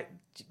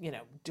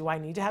 do I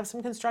need to have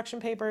some construction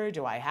paper?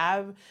 Do I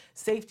have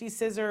safety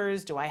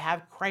scissors? Do I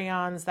have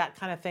crayons? That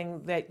kind of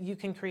thing, that you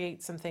can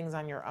create some things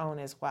on your own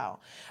as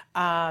well.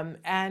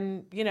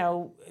 And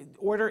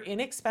order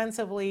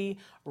inexpensively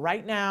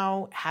right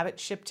now, have it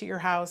shipped to your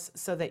house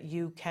so that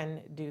you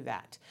can do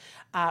that.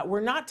 We're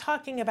not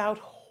talking about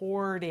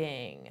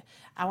hoarding.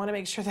 I want to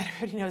make sure that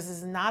everybody knows this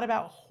is not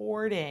about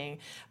hoarding,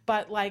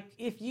 but like,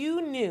 if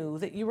you knew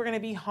that you were going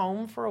to be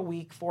home for a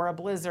week for a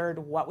blizzard,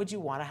 what would you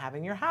want to have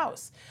in your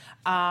house?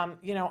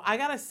 I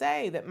got to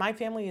say that my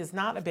family is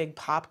not a big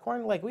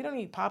popcorn, like we don't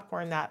eat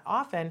popcorn that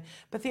often,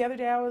 but the other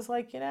day I was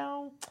like,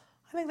 I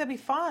think that'd be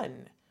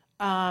fun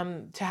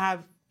to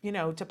have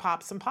to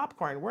pop some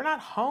popcorn. We're not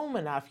home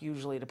enough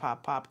usually to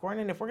pop popcorn.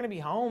 And if we're going to be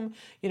home,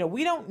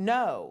 we don't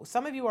know.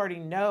 Some of you already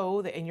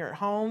know that, and you're at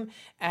home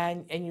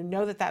and you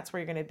know that that's where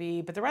you're going to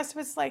be. But the rest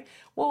of it's like,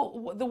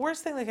 well, the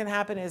worst thing that can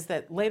happen is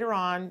that later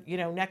on,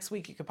 next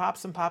week you could pop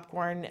some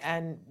popcorn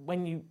and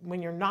when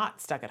you're not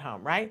stuck at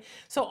home, right?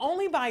 So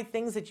only buy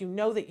things that you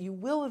know that you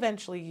will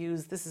eventually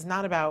use. This is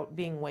not about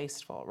being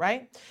wasteful,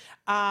 right?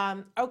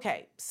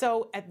 Okay,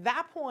 so at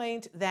that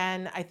point,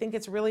 then I think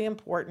it's really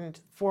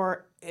important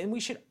and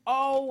we should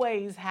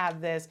always have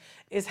this,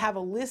 is have a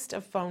list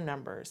of phone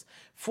numbers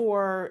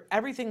for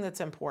everything that's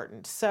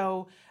important.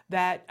 So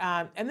that,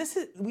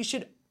 we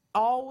should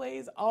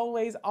always,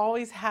 always,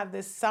 always have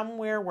this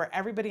somewhere where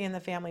everybody in the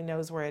family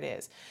knows where it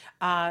is.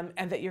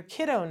 And that your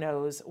kiddo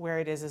knows where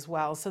it is as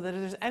well. So that if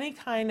there's any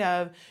kind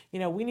of,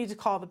 we need to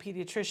call the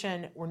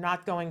pediatrician, we're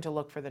not going to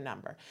look for the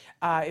number.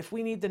 If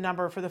we need the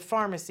number for the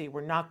pharmacy,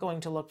 we're not going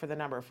to look for the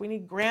number. If we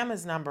need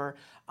grandma's number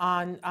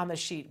on the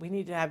sheet, we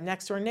need to have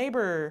next door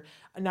neighbor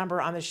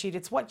number on the sheet.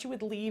 It's what you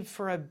would leave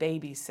for a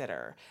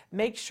babysitter.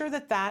 Make sure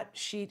that that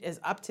sheet is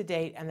up to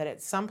date and that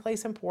it's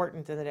someplace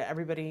important and that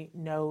everybody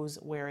knows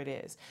where it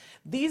is.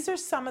 These are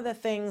some of the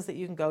things that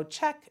you can go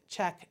check,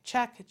 check,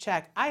 check,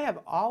 check. I have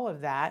all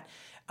of that.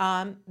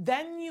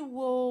 Then you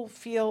will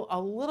feel a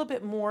little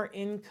bit more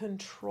in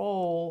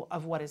control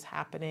of what is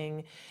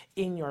happening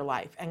in your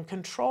life. And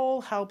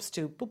control helps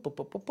to boop, boop,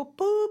 boop, boop, boop,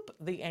 boop,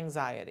 the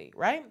anxiety,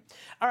 right?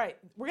 All right,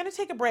 we're going to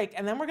take a break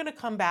and then we're going to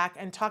come back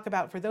and talk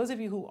about, for those of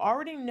you who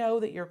already know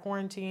that you're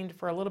quarantined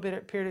for a little bit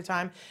of period of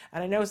time,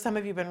 and I know some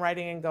of you have been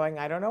writing and going,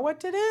 I don't know what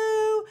to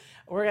do.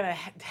 We're going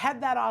to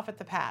head that off at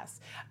the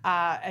pass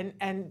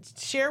and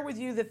share with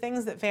you the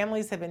things that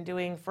families have been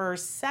doing for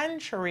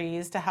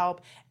centuries to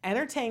help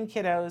entertain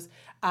kiddos,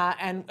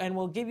 and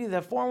we'll give you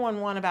the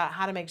 411 about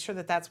how to make sure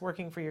that that's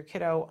working for your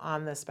kiddo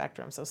on the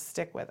spectrum. So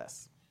stick with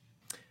us.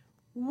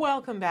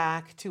 Welcome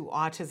back to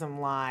Autism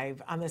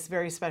Live on this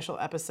very special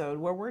episode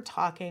where we're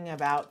talking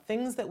about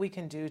things that we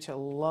can do to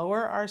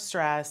lower our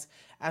stress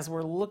as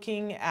we're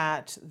looking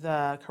at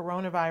the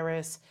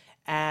coronavirus.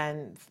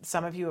 And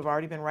some of you have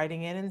already been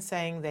writing in and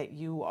saying that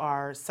you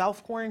are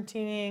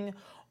self-quarantining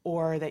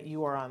or that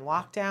you are on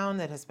lockdown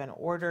that has been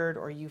ordered,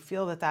 or you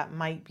feel that that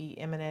might be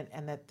imminent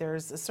and that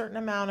there's a certain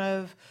amount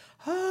of,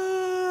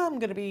 I'm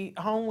going to be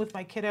home with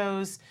my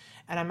kiddos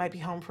and I might be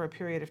home for a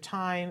period of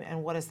time,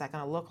 and what is that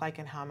going to look like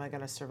and how am I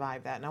going to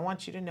survive that? And I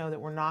want you to know that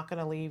we're not going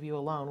to leave you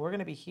alone. We're going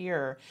to be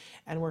here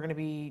and we're going to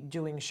be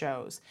doing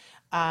shows.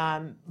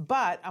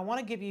 But I want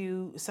to give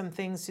you some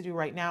things to do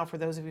right now for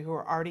those of you who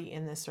are already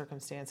in this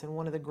circumstance. And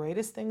one of the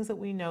greatest things that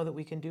we know that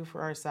we can do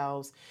for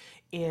ourselves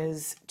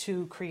is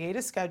to create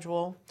a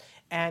schedule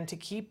and to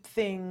keep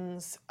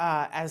things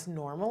as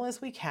normal as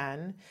we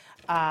can.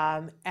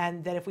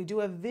 And that if we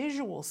do a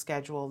visual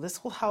schedule,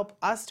 this will help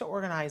us to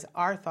organize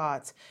our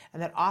thoughts,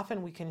 and that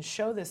often we can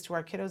show this to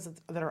our kiddos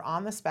that are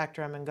on the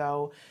spectrum and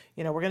go,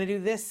 we're going to do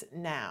this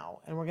now,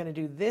 and we're going to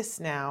do this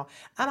now.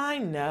 And I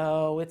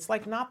know it's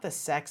like not the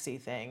sexy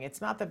thing.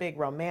 It's not the big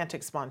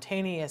romantic,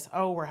 spontaneous,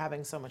 oh, we're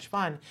having so much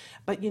fun.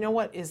 But you know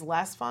what is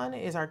less fun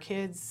is our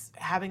kids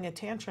having a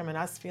tantrum and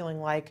us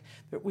feeling like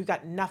we've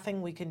got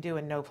nothing we can do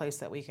and no place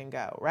that we can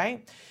go,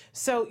 right?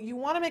 So you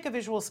want to make a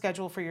visual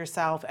schedule for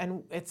yourself.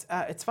 And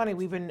it's funny,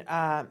 we've been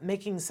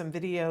making some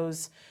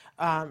videos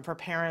for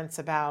parents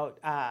about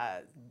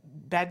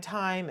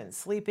bedtime and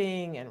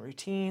sleeping and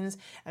routines,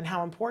 and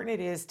how important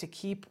it is to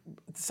keep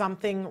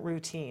something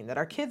routine, that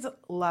our kids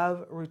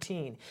love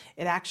routine.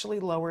 It actually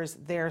lowers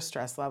their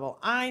stress level.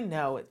 I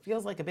know it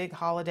feels like a big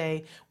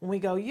holiday when we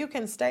go, you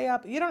can stay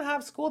up, you don't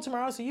have school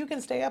tomorrow, so you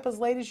can stay up as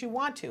late as you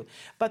want to.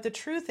 But the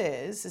truth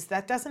is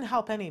that doesn't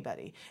help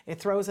anybody. It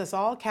throws us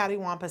all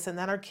cattywampus, and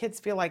then our kids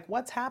feel like,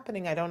 what's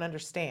happening? I don't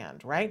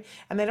understand, right?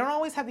 And they don't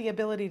always have the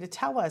ability to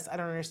tell us, I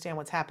don't understand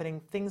what's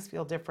happening. Things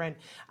feel different.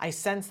 I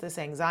sense this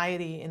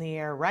anxiety in the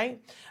air,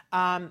 right?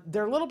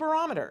 They're little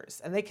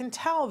barometers, and they can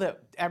tell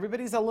that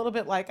everybody's a little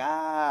bit like,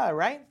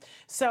 right?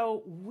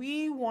 So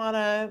we want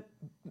to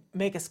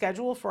make a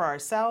schedule for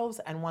ourselves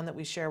and one that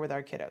we share with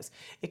our kiddos.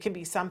 It can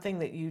be something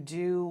that you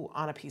do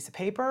on a piece of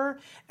paper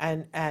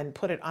and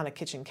put it on a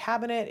kitchen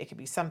cabinet. It could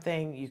be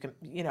something you can,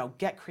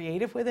 get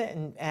creative with it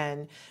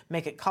and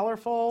make it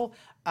colorful.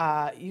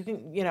 You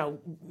can,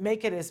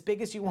 make it as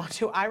big as you want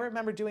to. I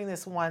remember doing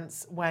this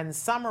once when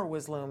summer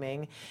was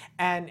looming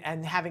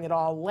and having it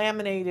all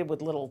laminated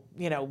with little,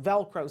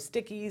 Velcro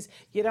stickies.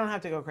 You don't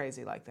have to go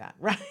crazy like that,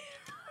 right?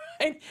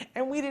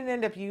 And we didn't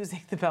end up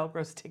using the Velcro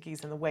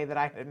stickies in the way that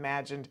I had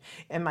imagined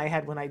in my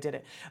head when I did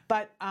it.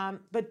 But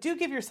do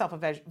give yourself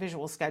a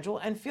visual schedule,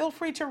 and feel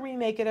free to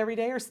remake it every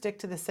day or stick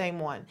to the same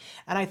one.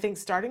 And I think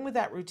starting with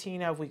that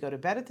routine of we go to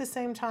bed at the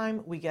same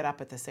time, we get up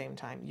at the same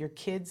time. Your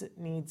kids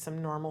need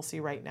some normalcy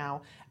right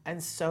now,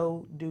 and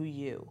so do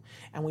you.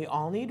 And we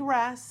all need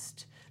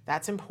rest.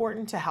 That's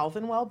important to health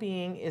and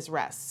well-being, is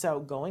rest. So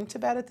going to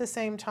bed at the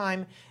same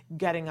time,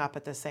 getting up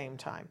at the same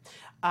time.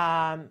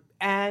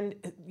 And,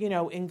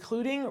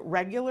 including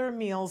regular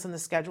meals in the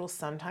schedule.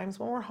 Sometimes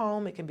when we're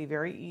home, it can be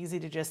very easy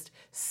to just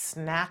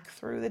snack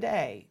through the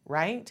day,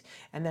 right?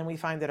 And then we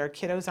find that our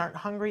kiddos aren't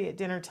hungry at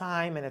dinner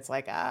time, and it's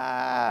like,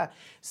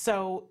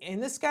 So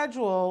in the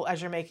schedule,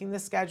 as you're making the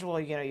schedule,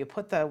 you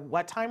put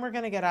what time we're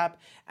going to get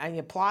up, and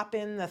you plop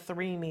in the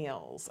 3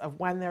 meals of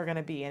when they're going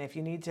to be. And if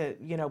you need to,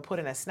 put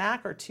in a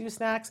snack or 2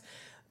 snacks,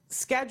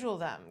 schedule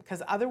them,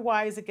 because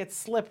otherwise it gets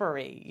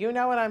slippery. You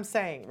know what I'm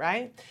saying,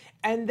 right?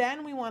 And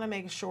then we want to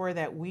make sure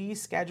that we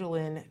schedule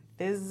in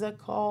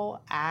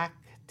physical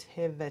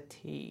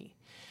activity.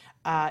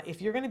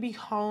 If you're going to be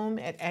home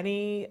at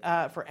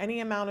for any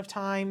amount of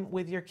time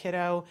with your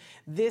kiddo,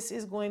 this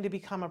is going to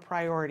become a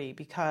priority,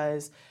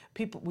 because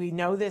we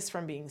know this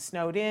from being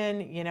snowed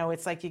in.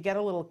 It's like you get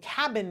a little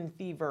cabin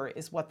fever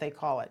is what they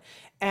call it.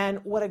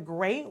 And what a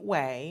great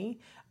way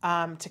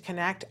to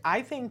connect.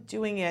 I think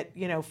doing it,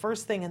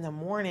 first thing in the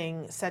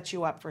morning sets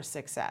you up for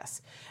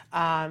success.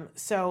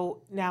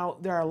 So now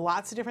there are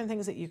lots of different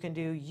things that you can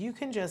do. You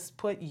can just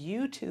put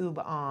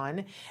YouTube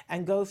on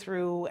and go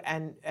through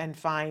and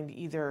find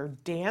either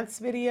dance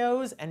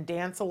videos and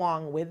dance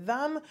along with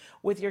them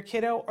with your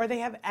kiddo, or they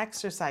have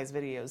exercise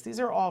videos. These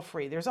are all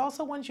free. There's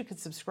also ones you can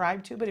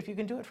subscribe to, but if you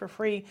can do it for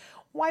free,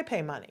 why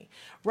pay money,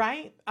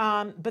 right?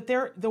 But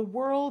the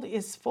world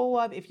is full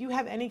of, if you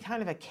have any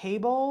kind of a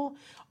cable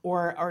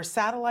or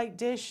satellite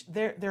dish,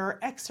 there are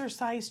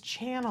exercise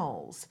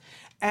channels.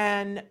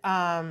 And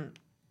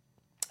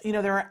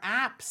there are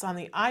apps on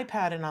the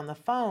iPad and on the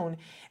phone,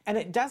 and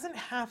it doesn't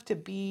have to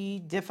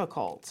be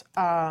difficult,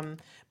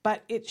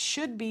 but it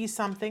should be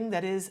something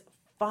that is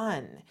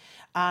fun.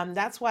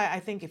 That's why I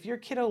think if your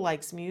kiddo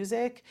likes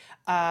music,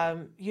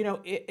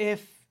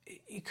 if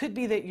it could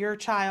be that your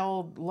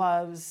child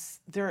loves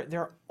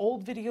their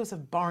old videos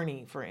of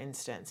Barney, for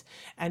instance,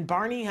 and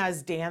Barney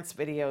has dance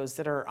videos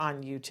that are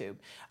on YouTube.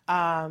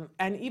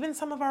 And even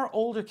some of our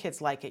older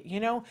kids like it.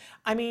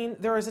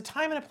 There is a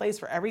time and a place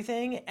for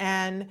everything.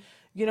 And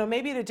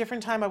maybe at a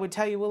different time I would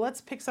tell you, well,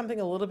 let's pick something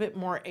a little bit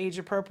more age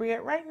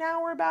appropriate. Right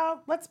now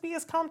let's be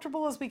as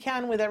comfortable as we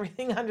can with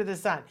everything under the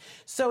sun.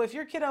 So if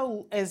your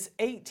kiddo is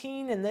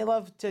 18 and they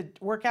love to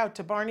work out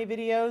to Barney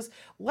videos,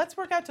 let's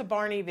work out to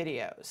Barney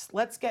videos.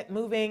 Let's get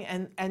moving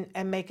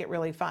and make it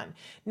really fun.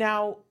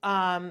 Now,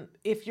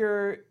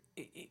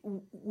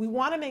 we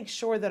want to make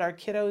sure that our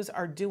kiddos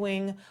are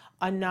doing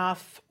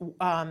enough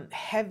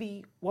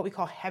what we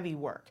call heavy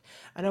work.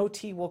 An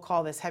OT will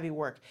call this heavy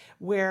work,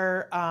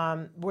 where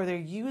they're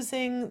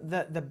using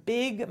the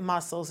big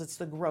muscles. It's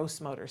the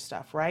gross motor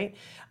stuff, right?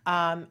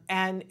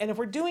 And if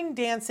we're doing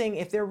dancing,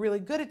 if they're really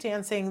good at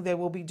dancing, they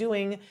will be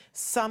doing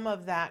some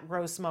of that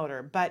gross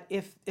motor. But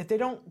if they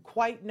don't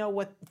quite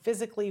know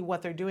physically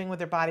what they're doing with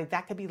their body,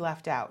 that could be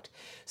left out.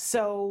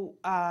 So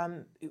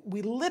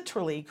we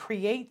literally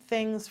create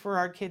things for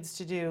our kids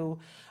to do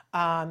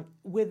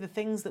with the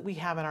things that we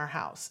have in our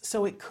house.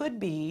 So it could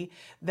be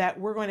that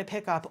we're going to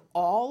pick up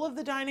all of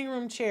the dining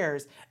room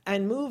chairs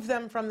and move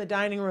them from the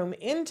dining room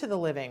into the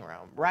living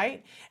room,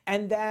 right?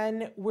 And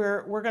then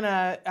we're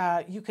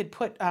gonna you could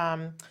put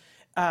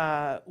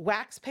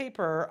wax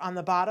paper on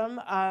the bottom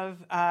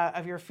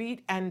of your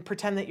feet and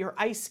pretend that you're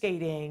ice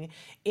skating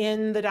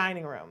in the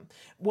dining room.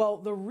 Well,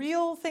 the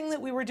real thing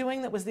that we were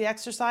doing that was the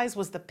exercise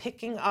was the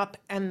picking up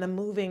and the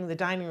moving the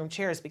dining room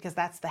chairs, because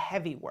that's the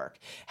heavy work.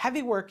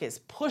 Heavy work is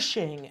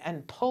pushing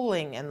and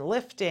pulling and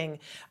lifting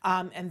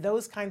and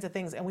those kinds of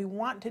things. And we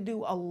want to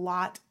do a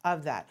lot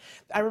of that.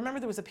 I remember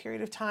there was a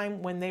period of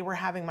time when they were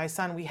having my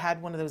son, we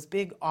had one of those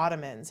big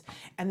ottomans,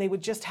 and they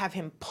would just have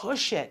him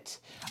push it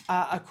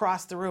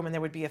across the room, and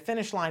there would be a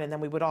finish line, and then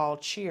we would all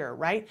cheer,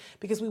 right?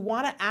 Because we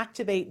want to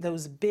activate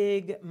those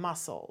big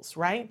muscles,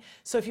 right?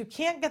 So if you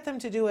can't get them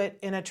to do it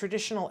in a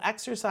traditional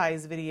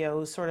exercise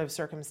video sort of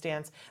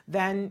circumstance,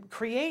 then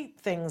create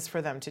things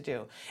for them to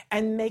do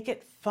and make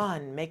it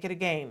fun, make it a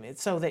game.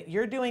 It's so that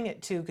you're doing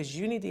it too, because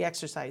you need the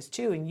exercise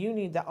too, and you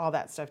need all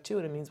that stuff too,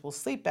 and it means we'll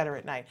sleep better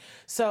at night.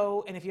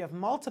 So, and if you have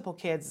multiple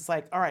kids, it's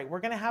like, all right,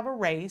 we're going to have a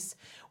race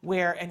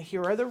and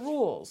here are the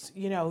rules.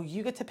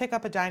 You get to pick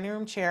up a dining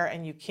room chair,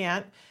 and you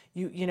can't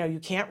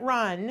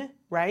run,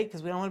 right?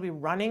 Because we don't want to be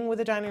running with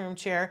a dining room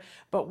chair,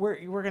 but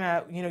we're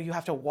gonna, you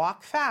have to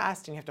walk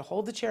fast, and you have to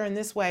hold the chair in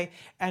this way,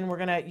 and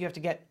you have to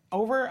get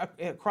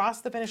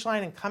across the finish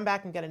line and come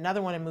back and get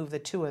another one and move the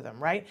 2 of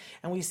them, right?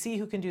 And we see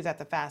who can do that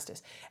the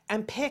fastest.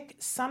 And pick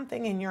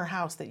something in your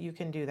house that you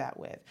can do that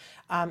with.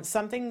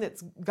 Something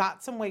that's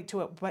got some weight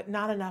to it, but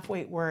not enough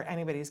weight where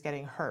anybody's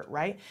getting hurt,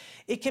 right?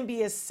 It can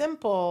be as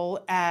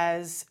simple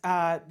as,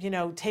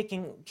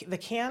 taking the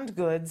canned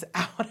goods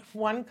out of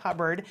one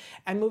cupboard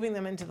and moving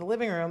them into the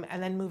living room,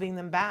 and then moving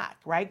them back,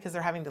 right? Because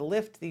they're having to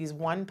lift these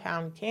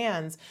 1-pound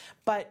cans.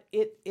 But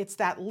it's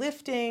that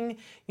lifting,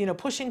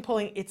 pushing,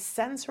 pulling, it's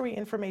sensory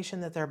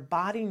information that their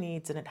body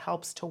needs, and it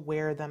helps to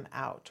wear them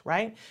out,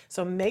 right?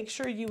 So make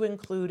sure you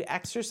include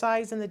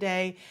exercise in the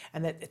day,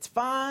 and that it's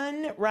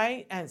fun,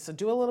 right? And so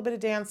do a little bit of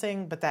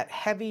dancing, but that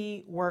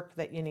heavy work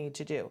that you need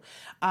to do.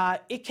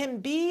 It can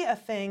be a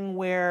thing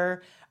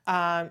where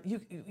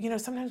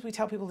Sometimes we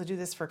tell people to do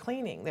this for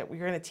cleaning, that we're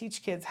going to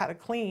teach kids how to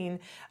clean,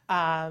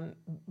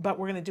 but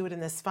we're going to do it in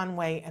this fun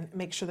way and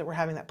make sure that we're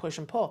having that push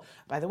and pull.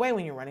 By the way,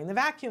 when you're running the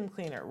vacuum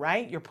cleaner,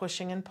 right, you're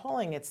pushing and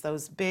pulling. It's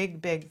those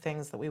big, big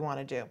things that we want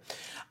to do.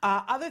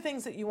 Other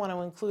things that you want to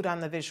include on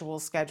the visual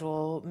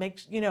schedule,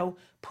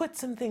 put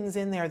some things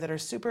in there that are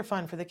super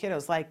fun for the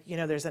kiddos. Like,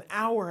 there's an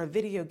hour of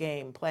video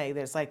game play.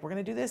 There's like, we're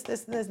going to do this,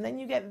 this, and this, and then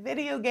you get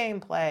video game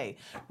play,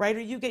 right?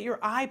 Or you get your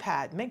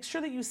iPad. Make sure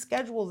that you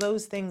schedule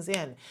those things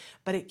in,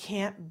 but it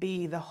can't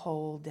be the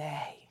whole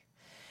day,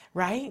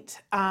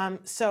 right?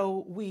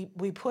 So we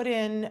put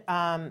in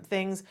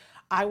things.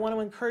 I want to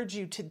encourage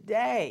you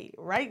today,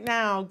 right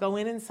now, go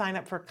in and sign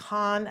up for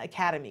Khan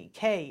Academy,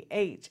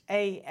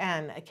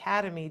 KHAN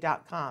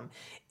Academy.com.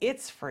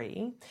 It's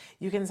free.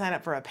 You can sign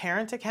up for a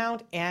parent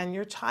account and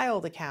your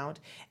child account,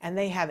 and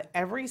they have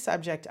every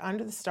subject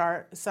under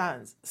the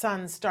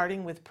sun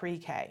starting with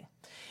pre-K.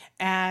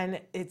 And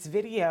it's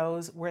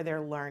videos where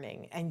they're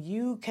learning, and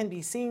you can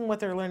be seeing what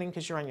they're learning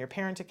because you're on your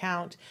parent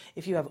account.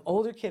 If you have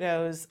older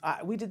kiddos,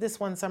 we did this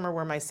one summer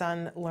where my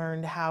son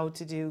learned how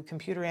to do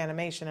computer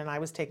animation, and I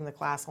was taking the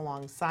class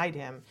alongside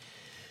him.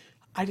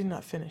 I did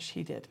not finish,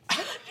 he did.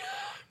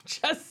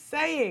 Just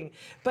saying,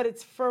 but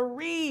it's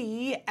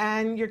free,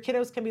 and your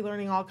kiddos can be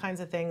learning all kinds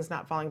of things,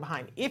 not falling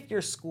behind. If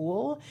your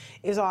school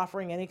is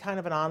offering any kind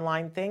of an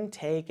online thing,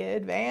 take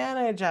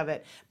advantage of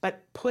it,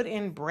 but put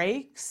in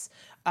breaks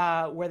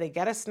where they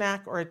get a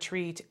snack or a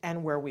treat,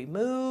 and where we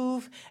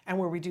move, and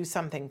where we do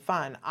something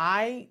fun.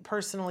 I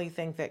personally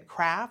think that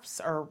crafts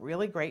are a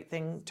really great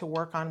thing to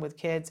work on with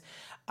kids.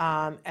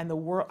 I'm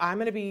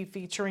going to be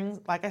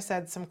featuring, like I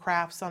said, some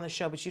crafts on the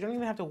show, but you don't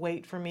even have to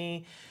wait for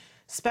me.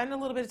 Spend a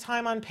little bit of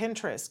time on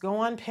Pinterest. Go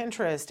on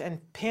Pinterest and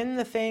pin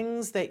the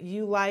things that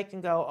you like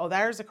and go, oh,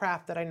 there's a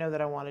craft that I know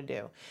that I want to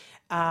do.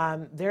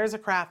 There's a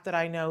craft that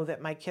I know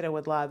that my kiddo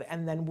would love.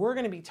 And then we're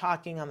going to be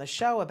talking on the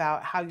show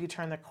about how you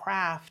turn the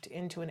craft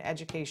into an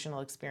educational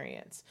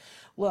experience.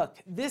 Look,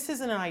 this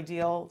isn't an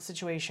ideal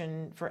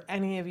situation for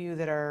any of you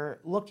that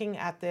are looking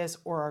at this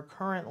or are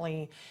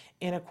currently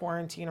in a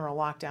quarantine or a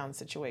lockdown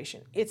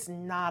situation. It's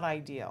not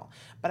ideal.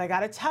 But I got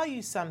to tell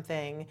you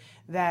something,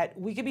 that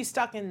we could be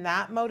stuck in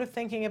that mode of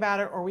thinking about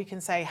it, or we can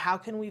say, how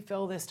can we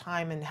fill this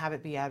time and have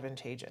it be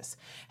advantageous?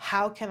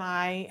 How can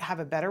I have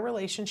a better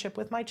relationship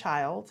with my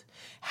child?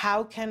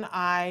 How can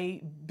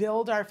I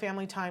build our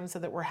family time so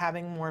that we're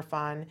having more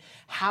fun?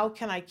 How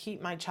can I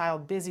keep my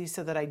child busy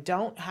so that I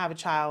don't have a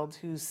child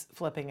who's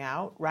flipping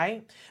out,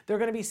 right? There are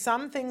going to be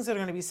some things that are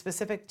going to be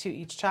specific to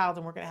each child,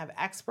 and we're going to have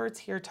experts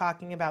here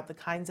talking about the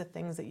kinds of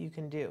things that you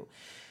can do.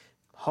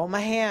 Hold my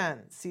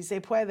hand, si se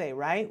puede,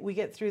 right? We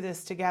get through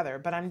this together.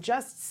 But I'm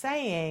just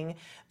saying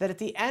that at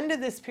the end of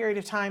this period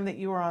of time that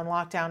you are on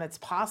lockdown, it's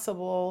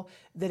possible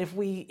that if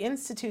we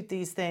institute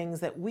these things,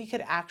 that we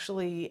could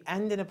actually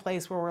end in a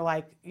place where we're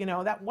like,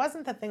 that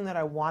wasn't the thing that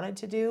I wanted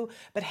to do,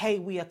 but hey,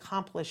 we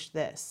accomplished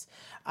this.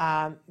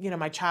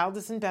 My child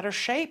is in better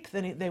shape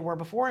than they were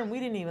before, and we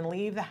didn't even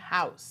leave the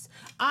house.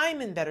 I'm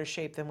in better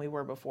shape than we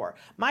were before.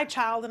 My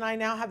child and I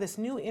now have this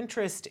new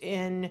interest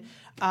in,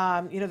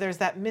 there's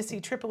that Missy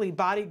Tripoli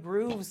Body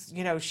Grooves.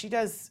 She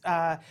does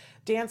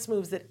dance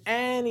moves that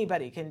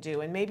anybody can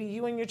do, and maybe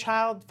you and your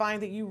child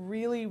find that you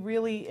really,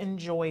 really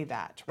enjoy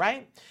that,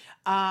 right?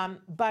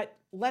 But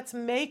let's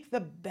make the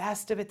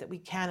best of it that we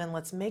can, and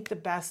let's make the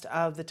best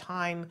of the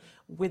time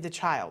with the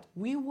child.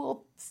 We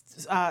will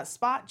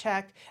spot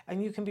check,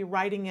 and you can be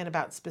writing in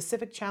about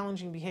specific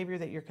challenging behavior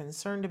that you're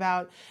concerned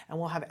about, and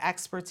we'll have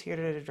experts here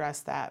to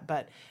address that.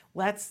 But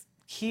let's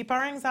keep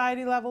our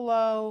anxiety level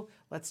low.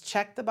 Let's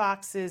check the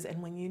boxes. And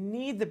when you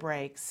need the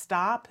break,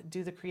 stop,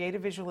 do the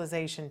creative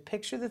visualization,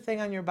 picture the thing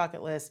on your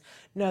bucket list.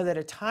 Know that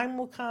a time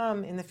will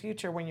come in the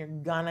future when you're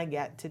gonna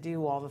get to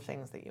do all the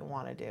things that you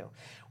want to do.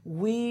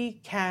 We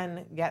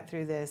can get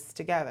through this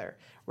together,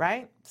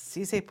 right?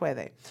 Si se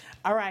puede.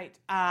 All right,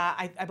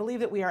 I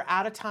believe that we are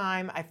out of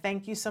time. I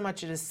thank you so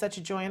much. It is such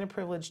a joy and a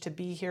privilege to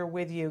be here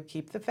with you.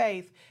 Keep the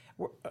faith.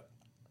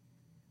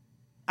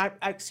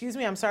 Excuse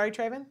me, I'm sorry,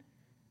 Traven?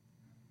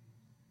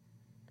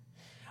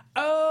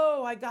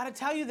 Oh, I got to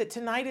tell you that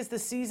tonight is the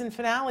season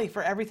finale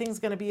for Everything's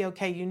Gonna Be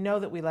Okay. You know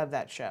that we love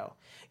that show.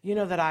 You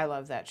know that I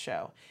love that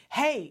show.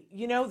 Hey,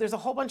 there's a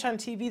whole bunch on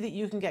TV that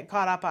you can get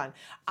caught up on.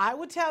 I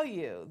would tell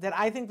you that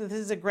I think that this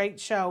is a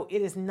great show.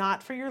 It is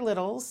not for your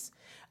littles.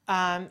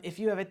 If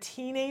you have a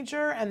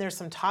teenager and there's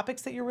some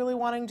topics that you're really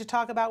wanting to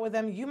talk about with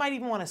them, you might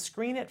even want to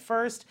screen it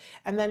first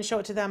and then show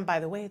it to them.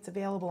 By the way, it's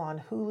available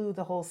on Hulu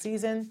the whole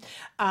season.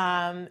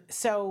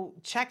 So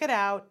check it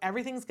out.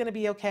 Everything's going to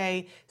be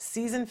okay.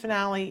 Season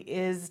finale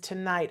is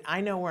tonight.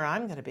 I know where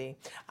I'm going to be.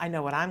 I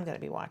know what I'm going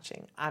to be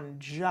watching. I'm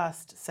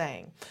just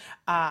saying.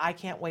 I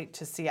can't wait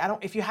to see.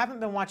 If you haven't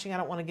been watching, I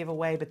don't want to give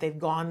away, but they've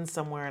gone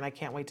somewhere and I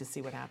can't wait to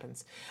see what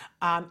happens.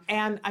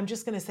 And I'm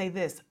just going to say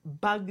this,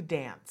 Bug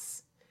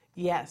Dance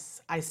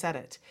Yes, I said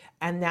it.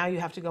 And now you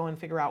have to go and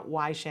figure out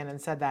why Shannon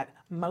said that.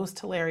 Most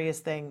hilarious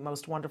thing,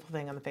 most wonderful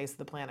thing on the face of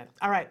the planet.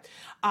 All right.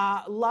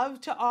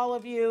 Love to all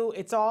of you.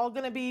 It's all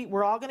going to be,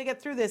 we're all going to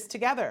get through this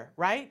together,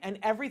 right? And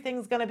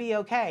everything's going to be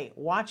okay.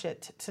 Watch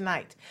it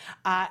tonight.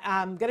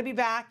 I'm going to be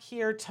back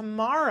here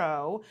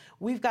tomorrow.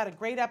 We've got a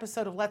great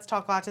episode of Let's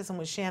Talk Autism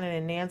with Shannon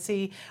and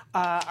Nancy.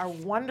 Our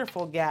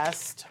wonderful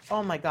guest.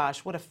 Oh my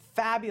gosh, what a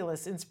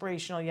fabulous,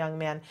 inspirational young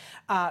man.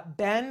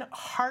 Ben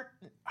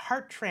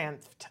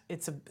Hartranft.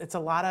 It's a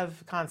lot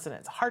of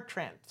consonants.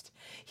 Hartranft.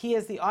 He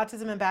is the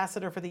autism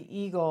ambassador for the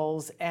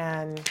Eagles,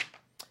 and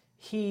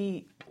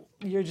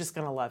you're just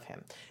going to love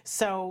him.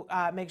 So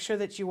make sure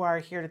that you are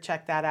here to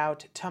check that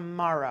out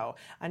tomorrow.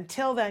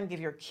 Until then, give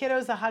your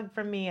kiddos a hug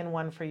from me and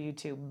one for you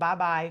too.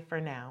 Bye-bye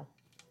for now.